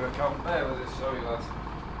video account. Bear with us, sorry lads.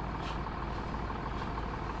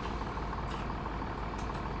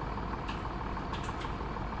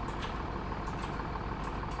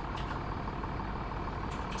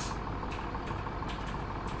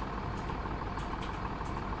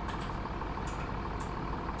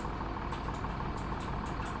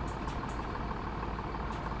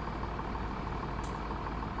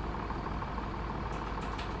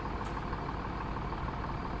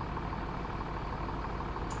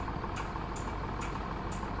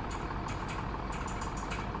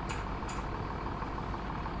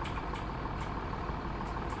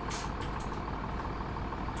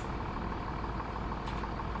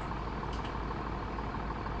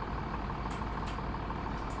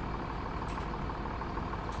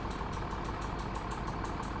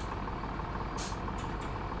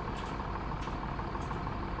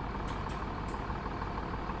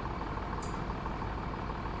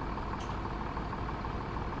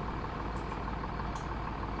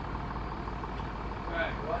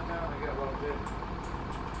 Why can't I get logged in?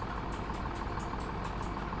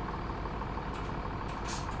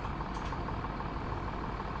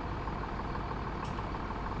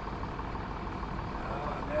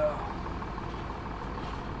 Oh no.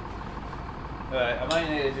 Right, I might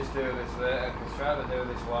need to just do this later, because trying to do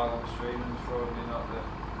this while I'm streaming is probably not the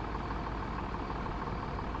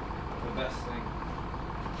best thing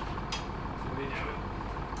to be doing.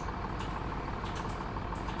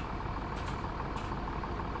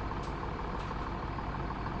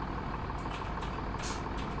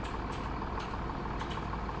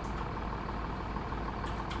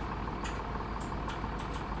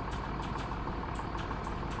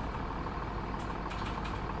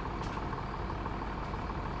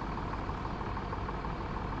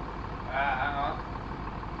 Hang on.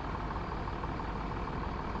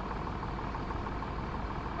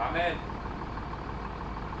 I'm in.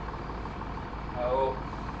 Oh.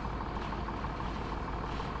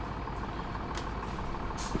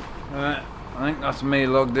 Right, I think that's me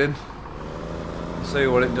logged in. Let's see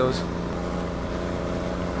what it does.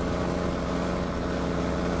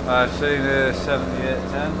 I've seen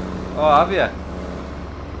 7810. Oh, have you?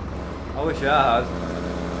 I wish I had.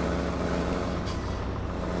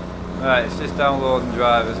 Right, it's just downloading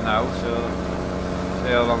drivers now, so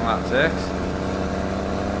see how long that takes.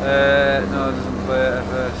 No, it doesn't play it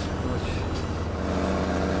first much.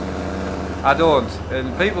 I don't,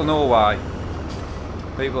 and people know why.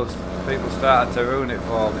 People started to ruin it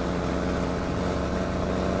for me.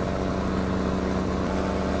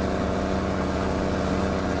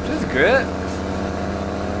 Which is great.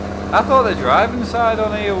 I thought the driving side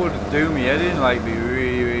on here would do me head in, like be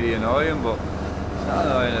really annoying, but it's not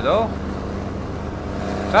annoying at all.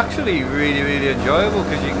 It's actually really enjoyable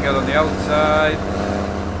because you can get on the outside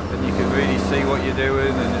and you can really see what you're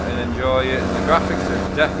doing and enjoy it. And the graphics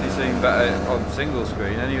have definitely seem better on single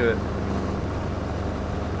screen anyway.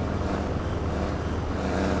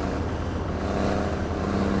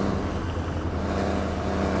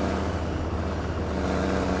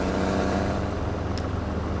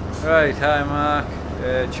 Right, hi Mark.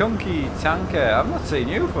 Chunky Tanker, I've not seen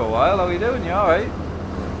you for a while. How are you doing? You alright?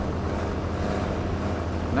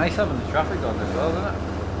 Nice having the traffic on as well, isn't it?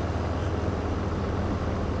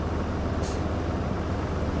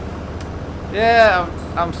 Yeah,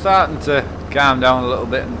 I'm starting to calm down a little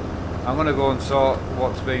bit, and I'm going to go and sort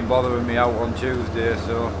what's been bothering me out on Tuesday,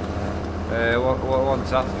 so once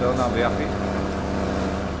that's done I'll be happy.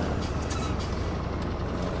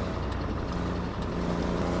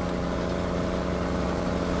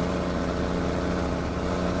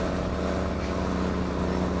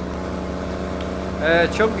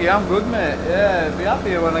 Chunky, I'm good mate, yeah, I'll be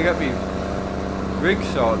happier when I get my rig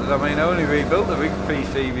sorted. I mean, I only rebuilt the rig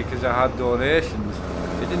PC because I had donations.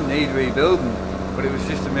 It didn't need rebuilding, but it was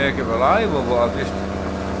just to make it reliable, but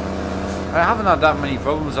I haven't had that many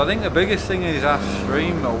problems. I think the biggest thing is I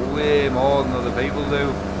stream way more than other people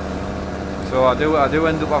do. So I do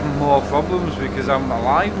end up having more problems because I'm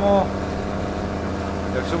alive more.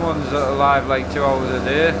 If someone's alive like 2 hours a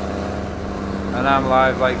day, and I'm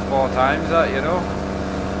live like 4 times that, you know.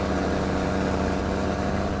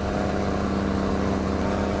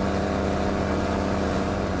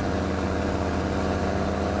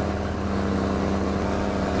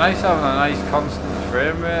 Nice having a nice constant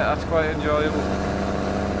frame rate, that's quite enjoyable.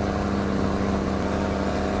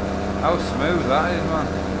 How smooth that is, man.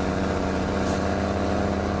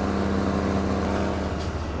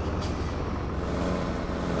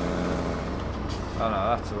 Oh no,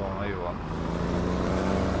 that's the one we want.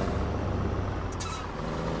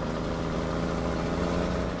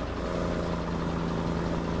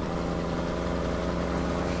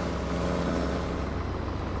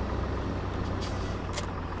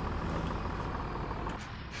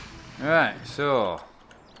 Right, so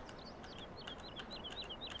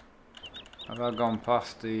have I gone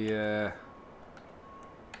past the there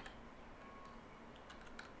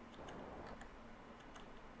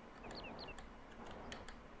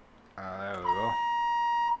we go.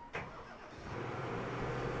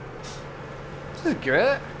 This is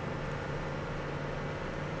great.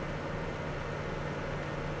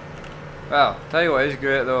 Well, tell you what is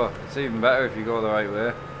great though, it's even better if you go the right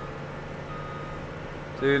way.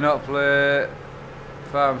 Do you not play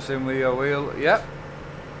Farm Sim with your wheel? Yep,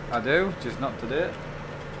 I do, just not today.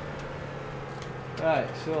 Right,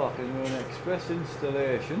 so I can do an express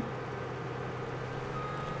installation.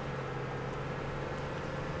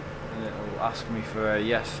 And it'll ask me for a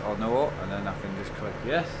yes or no, and then I can just click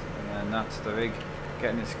yes, and then that's the rig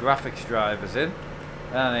getting its graphics drivers in.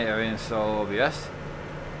 Then I need to reinstall OBS.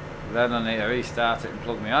 Then I need to restart it and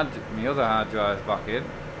plug my other hard drive back in.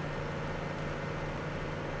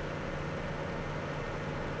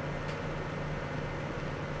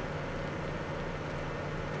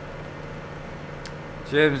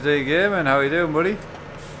 James D Gaming, how you doing, buddy?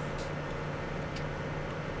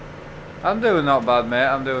 I'm doing not bad, mate.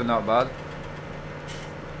 I'm doing not bad.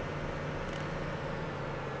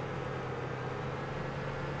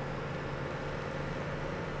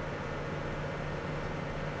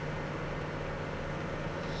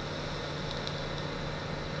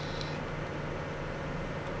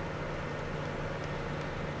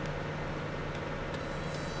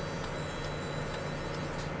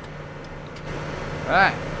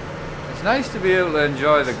 Right. It's nice to be able to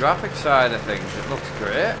enjoy the graphic side of things. It looks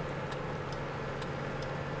great.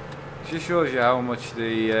 Just shows you how much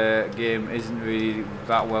the game isn't really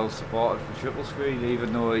that well supported for triple screen,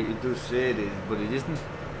 even though it does say it is, but it isn't.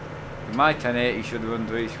 My 1080 should run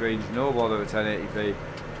 3 screens, no bother with 1080p.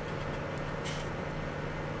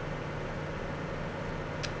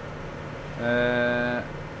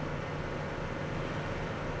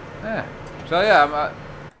 Yeah. So yeah,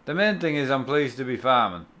 the main thing is I'm pleased to be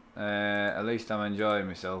farming. At least I'm enjoying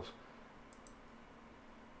myself.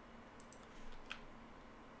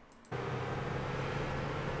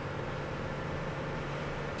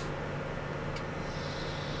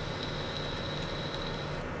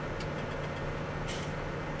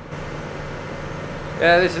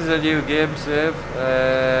 Yeah, this is a new game save.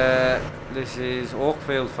 This is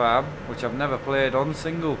Oakfield Farm, which I've never played on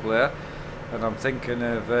single player, and I'm thinking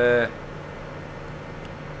of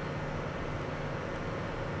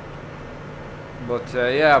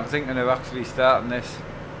yeah, I'm thinking of actually starting this.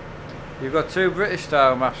 You've got 2 British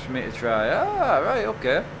style maps for me to try. Ah, right,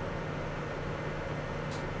 okay.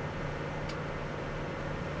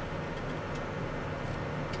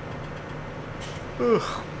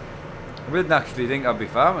 Ugh. I didn't actually think I'd be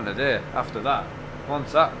farming today after that.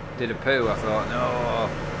 Once that did a poo, I thought, no,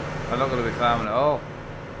 I'm not going to be farming at all.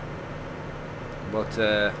 But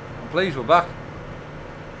I'm pleased we're back.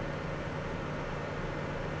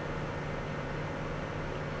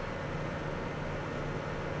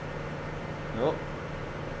 Oh,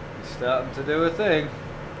 it's starting to do a thing.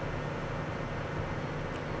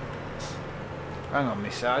 Hang on, my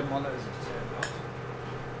side monitors have turned off.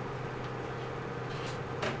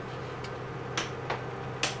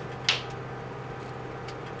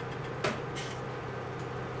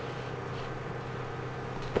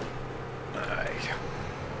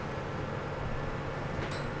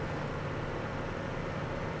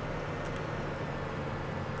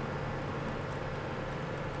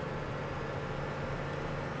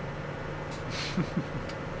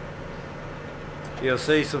 You'll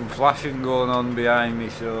see some flashing going on behind me,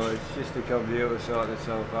 so it's just the computer sorting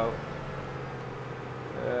itself out.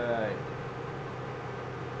 Right.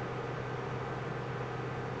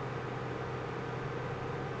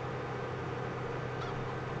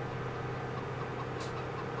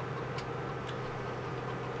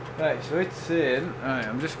 Right, so it's saying, right,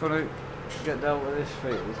 I'm just going to get down to this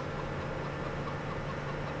field.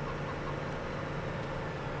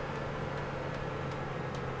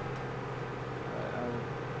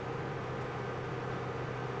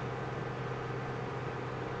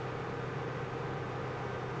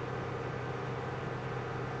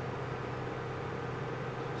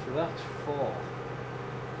 So that's 4.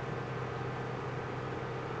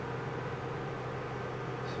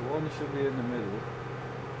 So 1 should be in the middle.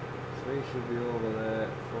 3 should be over there,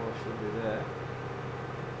 4 should be there,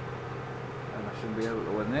 and I should be able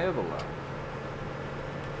to enable that.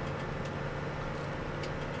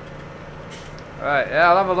 Right, yeah,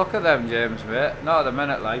 I'll have a look at them, James, mate. Not at the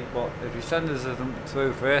minute, like, but if you send us them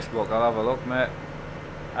through Facebook, I'll have a look, mate.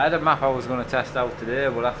 I had a map I was going to test out today,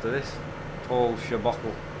 but after this whole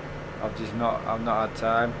shabockle, I've not had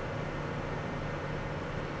time.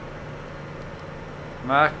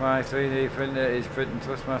 Mark, my 3D printer is printing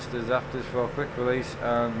Thrustmaster adapters for quick release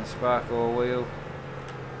and Sparko wheel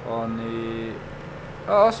on the...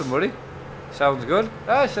 Oh, awesome, buddy. Sounds good.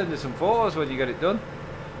 I'll send you some photos when you get it done.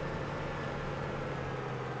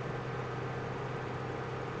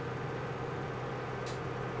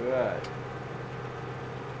 Right.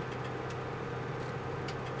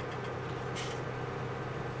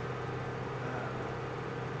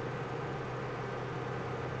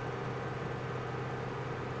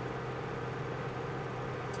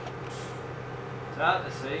 It's hard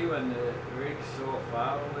to see when the rig's so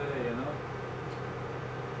far away, you know.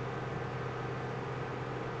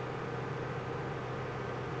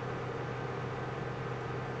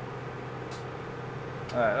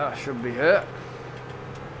 Alright, that should be it.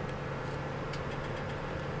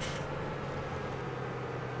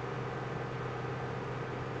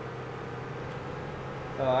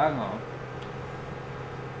 Oh, hang on.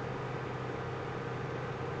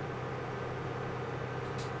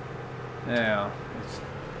 Yeah, it's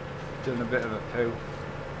done a bit of a poo.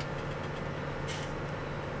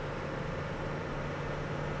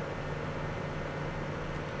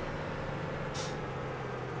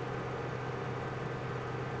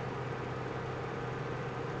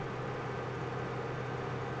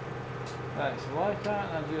 Right, so why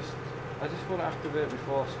can't I just want to activate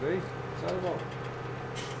before speed? What's that about?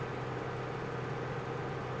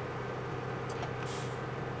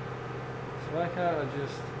 So why can't I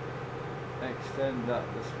just extend that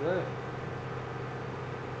display?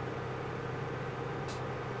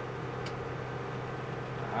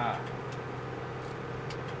 Aha.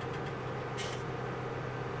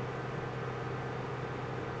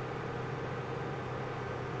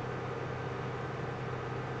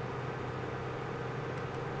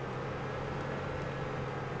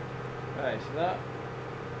 Right, so that's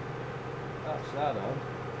that on.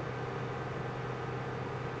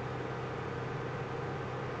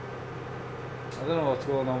 I don't know what's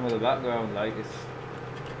going on with the background, like it's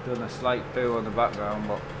done a slight poo on the background,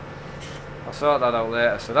 but I'll sort that out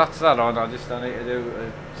later. So that's that on. I need to do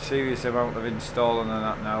a serious amount of installing on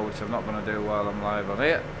that now, which I'm not going to do while I'm live on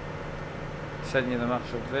here. Send you the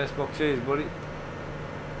maps on Facebook. Cheers, buddy.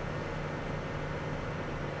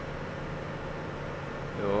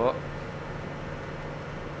 So,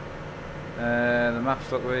 the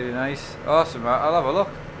maps look really nice. Awesome, I'll have a look.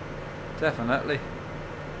 Definitely.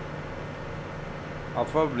 I'll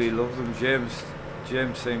probably love them. James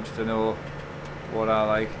seems to know what I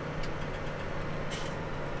like.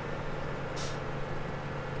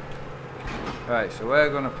 Right, so we're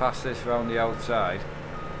going to pass this round the outside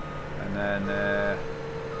and then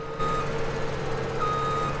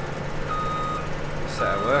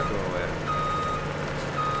set a worker away.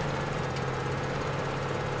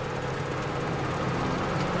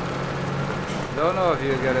 I don't know if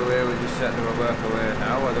you get away with just setting the worker away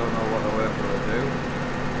now. I don't know what the worker will do.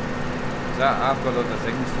 I've got other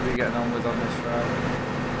things to be getting on with on this Friday.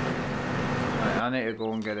 Right, I need to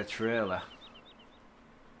go and get a trailer.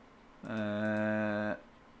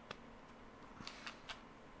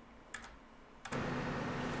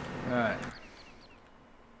 Right.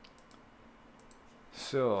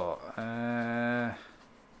 So,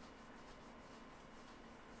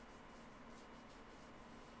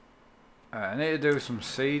 I need to do some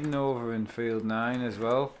seeding over in Field 9 as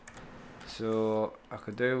well. So, I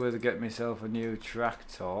could do with get myself a new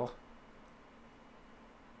tractor. So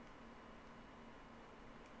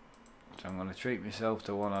I'm going to treat myself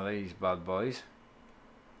to one of these bad boys.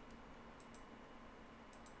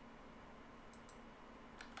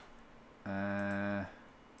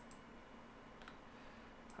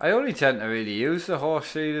 I only tend to really use the horse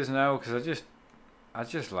seeders now because I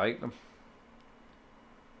just like them.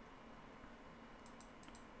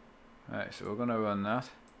 Right, so we're going to run that.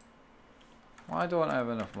 Why don't I have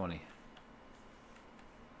enough money?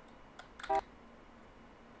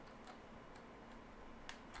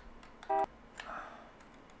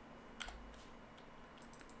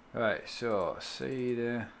 Right, so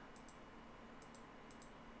seeder.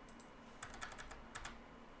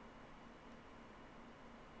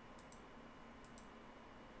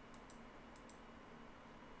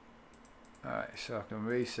 Alright, so I can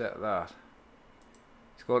reset that.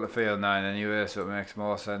 It's got to Field 9 anyway, so it makes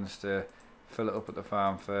more sense to fill it up at the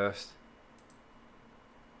farm first.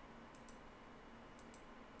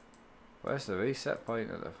 Where's the reset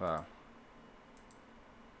point at the farm?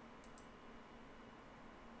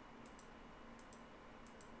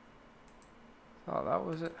 Oh, that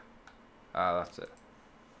was it. Ah, that's it.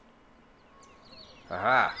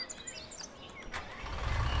 Aha!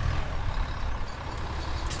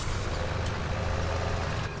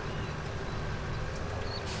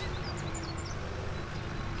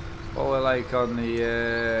 What we're like on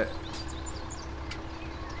the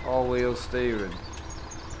all-wheel steering.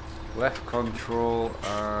 Left control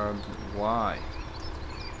and Y.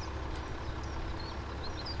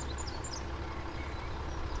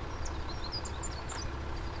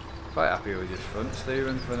 Quite happy with just front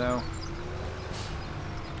steering for now.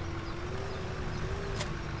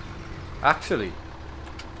 Actually,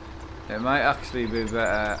 it might actually be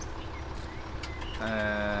better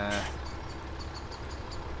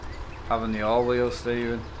having the all-wheel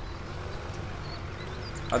steering.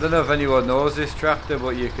 I don't know if anyone knows this tractor,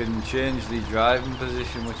 but you can change the driving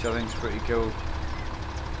position, which I think is pretty cool.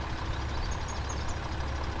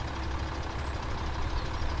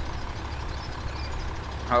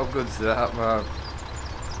 How good's that, man?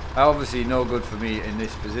 Obviously no good for me in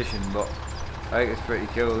this position, but I think it's pretty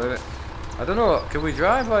cool, isn't it? I don't know, can we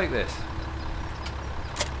drive like this?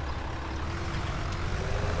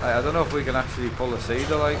 I don't know if we can actually pull a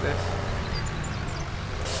seeder like this.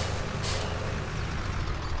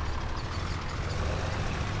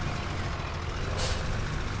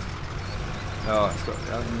 No, it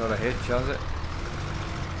hasn't got a hitch, has it?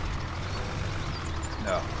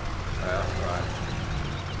 No. Right, that's fine.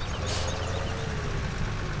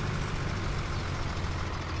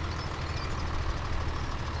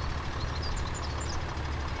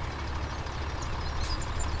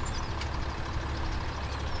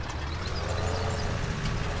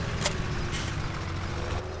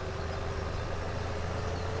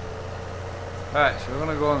 Right, so we're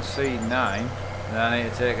going to go on C9, and then I need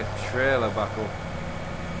to take a trailer back up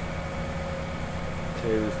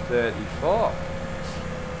to 34.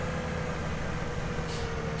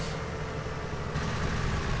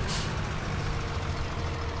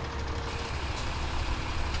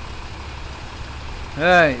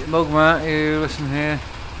 Right, Mugma, you listen here.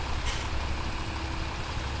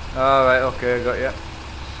 Alright, okay, got you.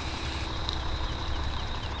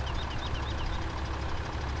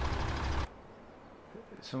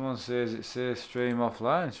 Someone says it says stream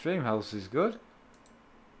offline. Stream house is good.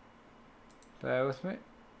 Bear with me.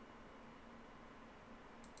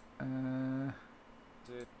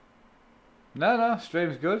 No,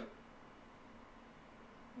 stream's good.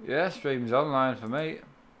 Yeah, stream's online for me.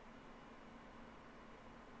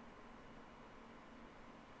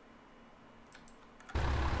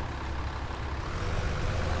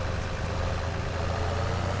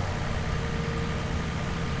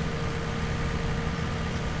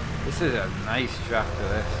 This is a nice tractor,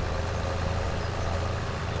 this.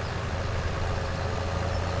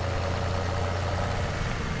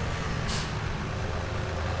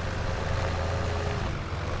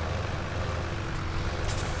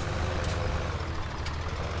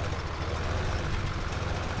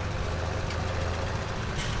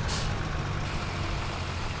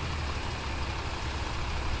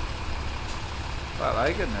 Quite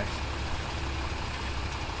liking this.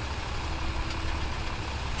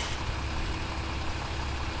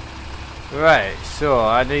 Right, so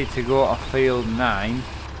I need to go to field 9.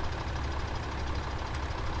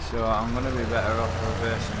 So I'm going to be better off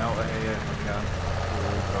reversing out of here if I can.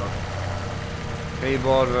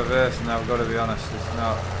 Keyboard reversing, I've got to be honest, it's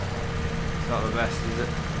not the best, is it?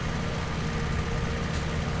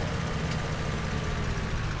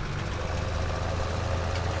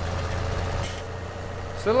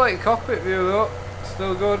 Still like cockpit view though,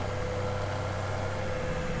 still good.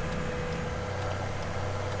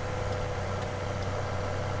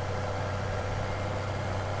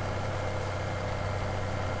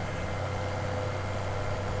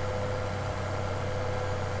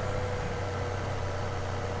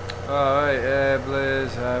 Alright,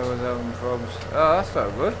 Blaze, I was having problems. Oh, that's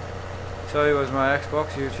not good. Sorry, was my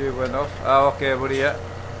Xbox, YouTube went off. Oh, okay, buddy, yeah.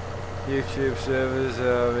 YouTube servers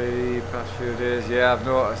the past few days. Yeah, I've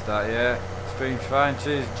noticed that, yeah. Stream's fine.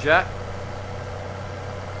 Cheers, Jack.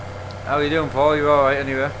 How are you doing, Paul? You alright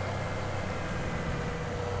anyway?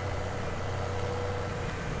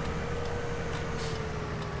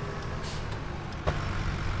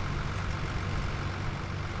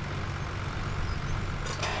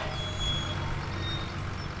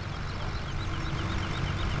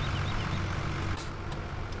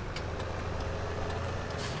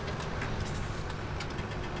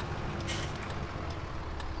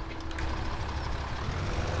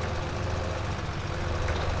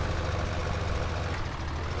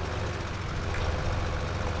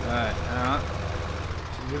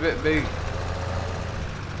 Big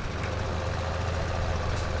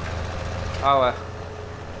power,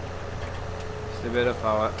 just a bit of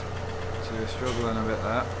power, so we're struggling a bit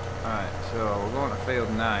there. Alright, so we're going to field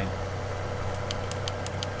 9. I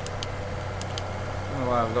don't know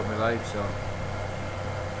why I've got my lights on.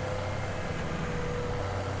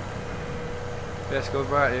 Yes, good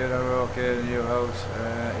back here, we're okay in the new house.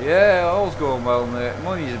 Yeah, all's going well, mate.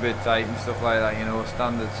 Money's a bit tight and stuff like that, you know,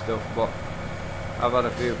 standard stuff, but I've had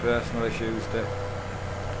a few personal issues to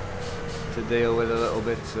deal with a little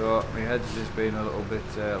bit, so my head's just been a little bit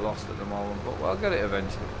lost at the moment, but I'll get it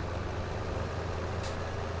eventually.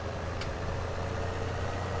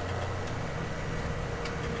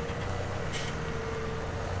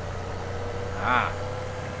 Ah,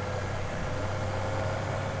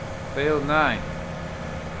 field 9.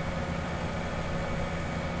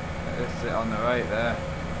 That's it on the right there.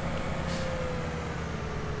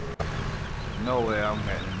 No way I'm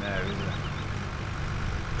getting in there, is there?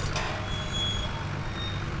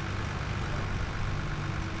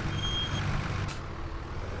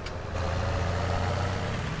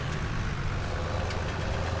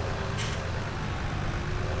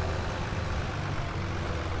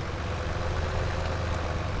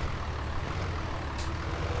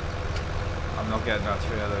 not getting that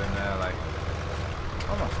trailer in there, like.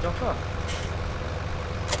 Oh my stopper.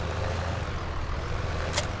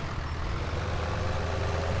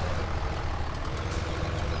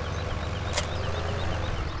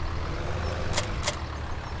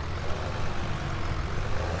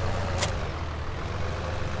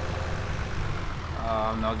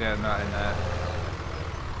 Oh, I'm not getting that in there.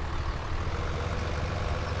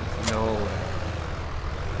 No way.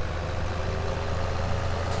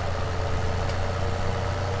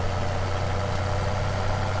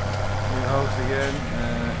 New house again.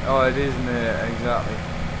 Oh, it is, mate, exactly.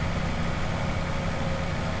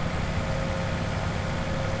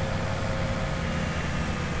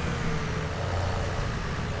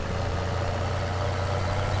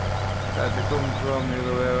 That becomes wrong the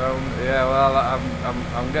other way around. Yeah, well,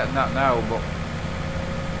 I'm getting that now, but.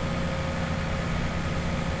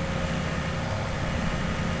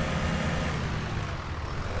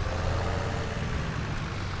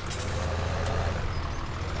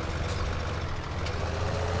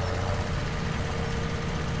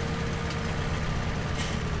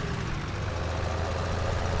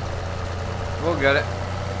 We'll get it.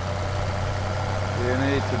 You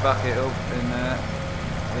need to back it up in there.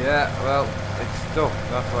 Yeah, well, it's stuck.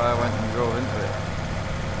 That's why I went and drove into it.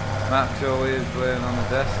 Max always playing on the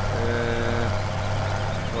desk.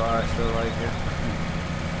 But I still like it.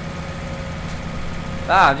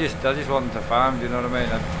 I just wanted to farm. Do you know what I mean?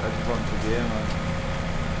 I just wanted to game. I'm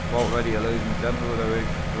about ready to lose my temper with the rig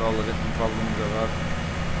with all the different problems I've had.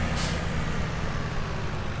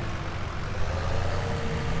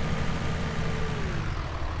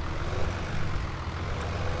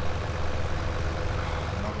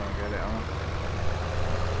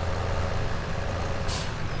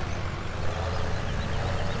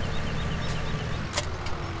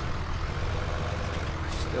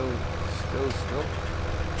 Still stuck.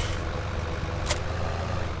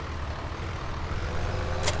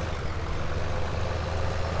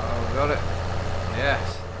 Oh, got it. Yes.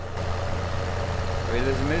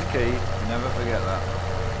 Realism is key. Never forget that.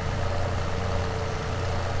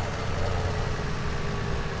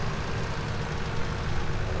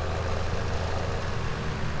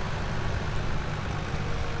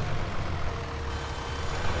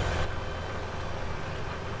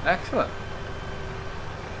 Excellent.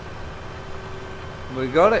 We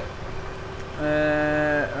got it.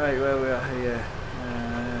 Right, where we are here.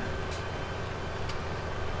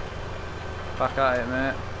 Back at it,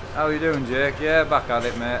 mate. How you doing, Jake? Yeah, back at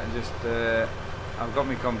it, mate. Just, I've got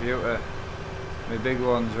my computer, my big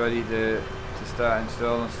one's ready to start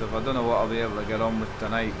installing stuff. I don't know what I'll be able to get on with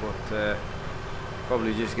tonight, but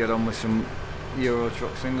probably just get on with some Euro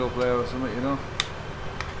Truck single player or something, you know.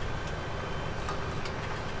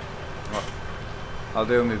 Well, I'll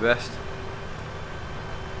do my best.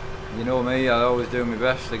 You know me, I always do my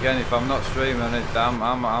best. Again, if I'm not streaming it,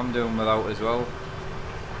 I'm doing without as well.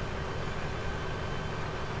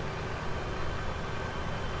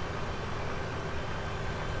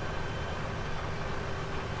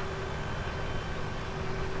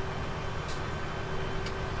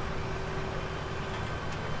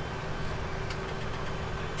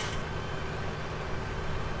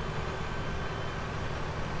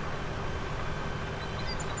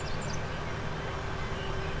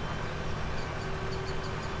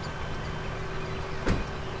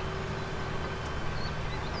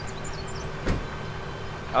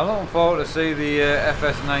 I'm looking forward to see the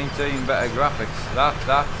FS19 better graphics. That's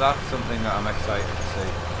something that I'm excited to see.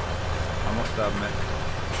 I must admit.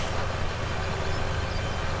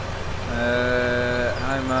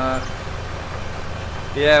 Hi Mark.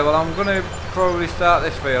 Yeah, well I'm going to probably start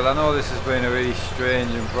this field. I know this has been a really strange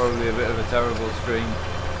and probably a bit of a terrible stream,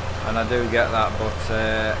 and I do get that, but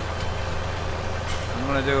I'm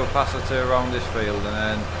going to do a pass or two around this field, and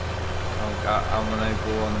then I'm going to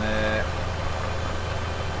go on there.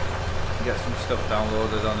 Get some stuff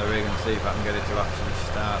downloaded on the rig and see if I can get it to actually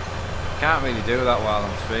start. Can't really do that while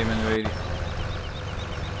I'm streaming, really.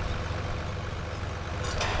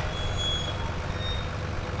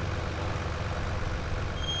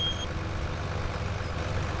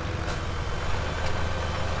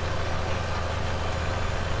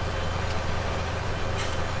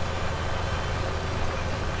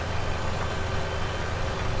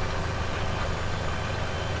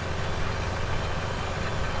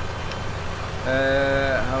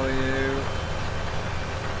 How are you?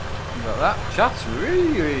 Got that? Chat's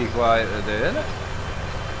really quiet today, isn't it?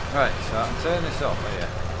 Right, so I can turn this off here.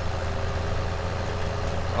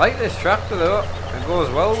 I like this tractor though. It goes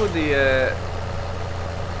well with the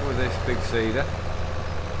with this big seeder.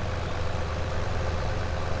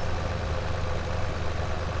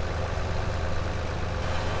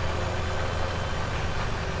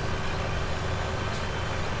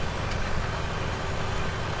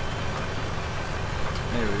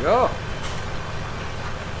 Here we go.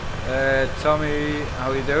 Tommy,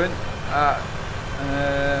 how you doing?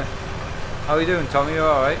 How you doing, Tommy? You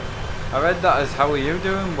alright? I read that as how are you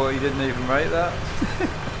doing, but he didn't even write that.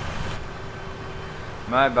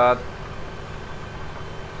 My bad.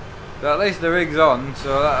 But at least the rig's on,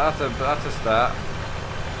 so that's a start.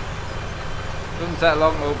 Doesn't take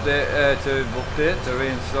long to update to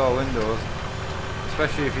reinstall Windows,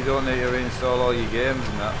 especially if you don't need to reinstall all your games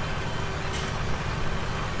and that.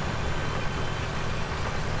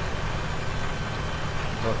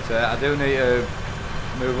 But I do need to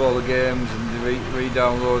move all the games and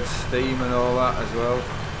re-download Steam and all that as well,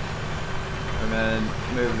 and then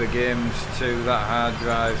move the games to that hard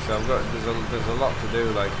drive. So there's a lot to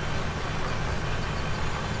do, like.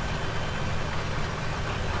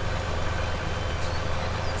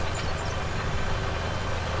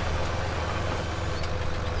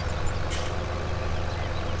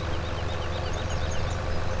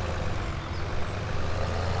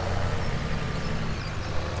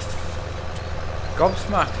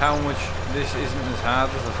 Gobsmacked how much this isn't as hard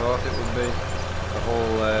as I thought it would be. The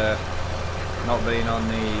whole not being on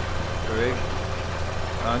the rig.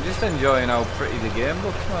 I'm just enjoying how pretty the game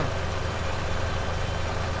looks, man.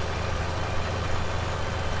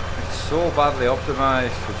 It's so badly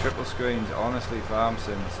optimised for triple screens, honestly. Farm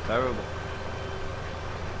Sim, it's terrible.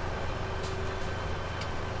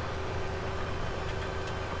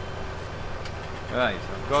 Right,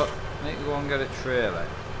 need to go and get a trailer.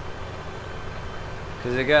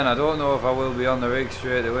 Because again, I don't know if I will be on the rig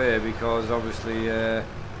straight away, because obviously if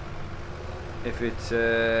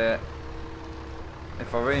I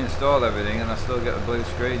reinstall everything and I still get the blue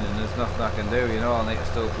screen and there's nothing I can do, you know, I'll need to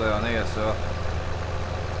still play on here. So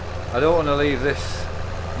I don't want to leave this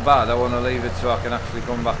bad. I want to leave it so I can actually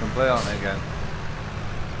come back and play on it again.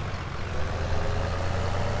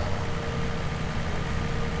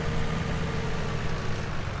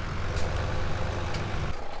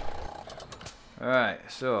 Right,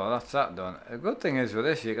 so that's that done. The good thing is with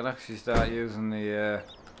this, you can actually start using the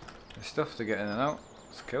stuff to get in and out.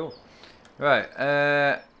 It's cool. Right,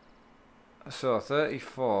 so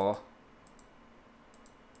 34.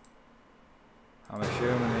 I'm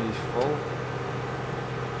assuming he's full.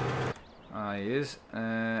 Ah, he is.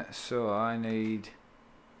 So I need...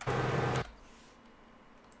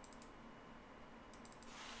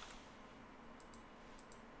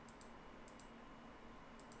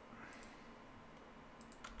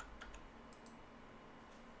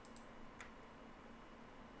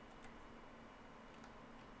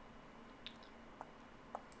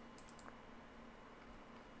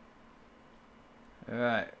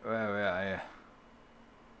 Right, where we are here?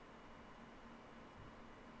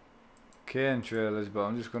 Cane trailers, but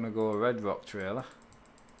I'm just going to go a Red Rock trailer.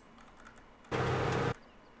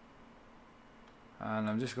 And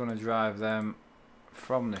I'm just going to drive them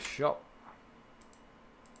from the shop.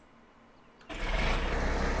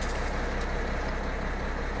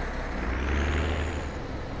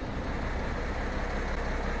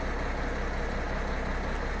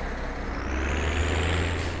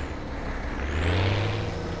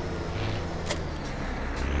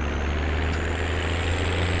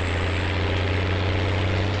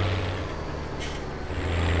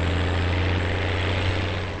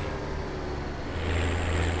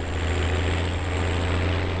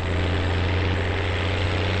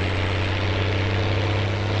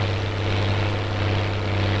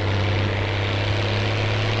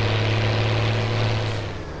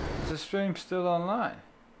 Stream still online?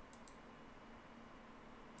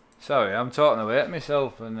 Sorry, I'm talking away at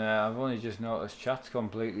myself, and I've only just noticed chat's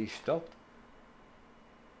completely stopped.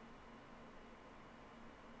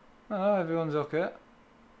 No, everyone's okay.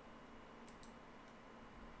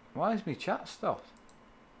 Why is my chat stopped?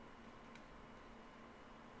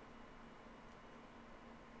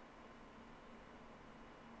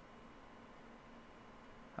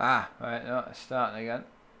 Ah, right, no, it's starting again.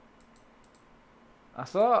 I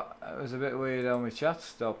thought it was a bit weird how my chat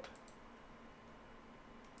stopped.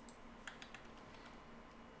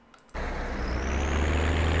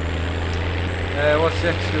 What's the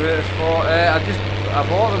excavators for? I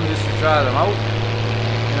bought them just to try them out.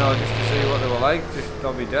 You know, just to see what they were like. Just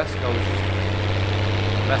on my desk, I was just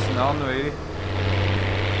messing on really.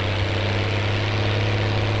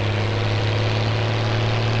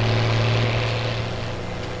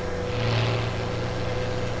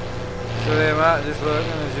 So there, mate, just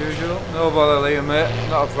lurking as usual. No bother, Liam, mate,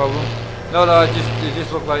 not a problem. No, it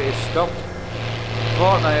just looked like it stopped.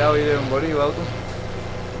 Fortnite, how you doing, buddy? Welcome.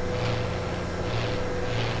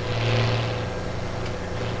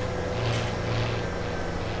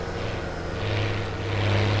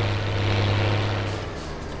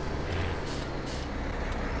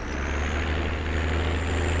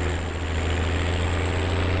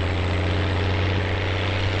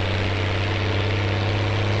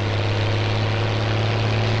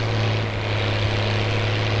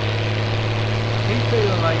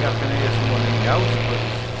 house, but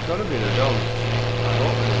it's got to be the dogs. I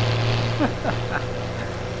hope it is.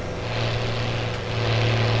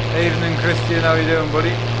 Evening, Christian. How you doing,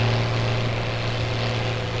 buddy?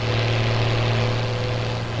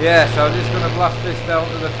 Yeah, so I'm just going to blast this down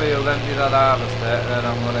to the field, empty that harvester, and then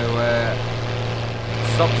I'm going to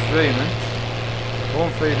stop streaming, go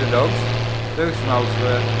and feed the dogs, do some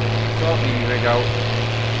housework, sort the rig out,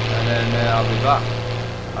 and then I'll be back.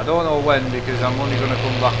 I don't know when, because I'm only going to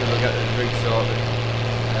come back if I get the rig sorted.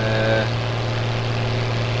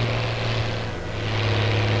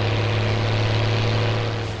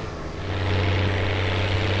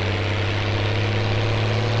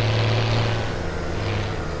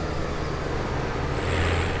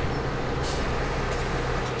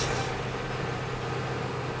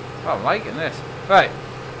 I'm liking this. Right,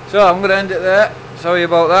 so I'm going to end it there. Sorry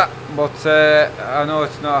about that, but I know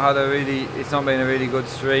it's not been a really good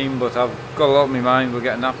stream, but I've got a lot on my mind. We're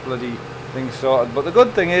getting that bloody thing sorted. But the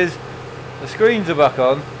good thing is, the screens are back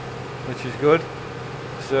on, which is good.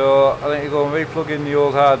 So I think you go and re-plug in the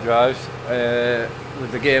old hard drives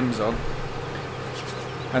with the games on,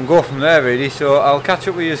 and go from there really. So I'll catch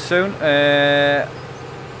up with you soon.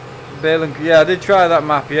 Yeah, I did try that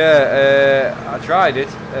map. Yeah, I tried it.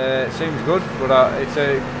 It seems good, but it's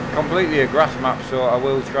completely a grass map, so I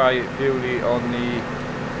will try it purely on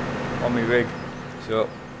my rig. So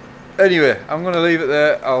anyway, I'm going to leave it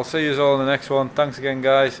there. I'll see you all in the next one. Thanks again,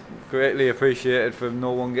 guys. Greatly appreciated for no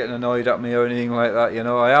one getting annoyed at me or anything like that. You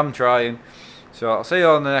know, I am trying. So I'll see you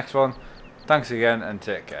all in the next one. Thanks again, and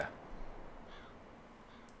take care.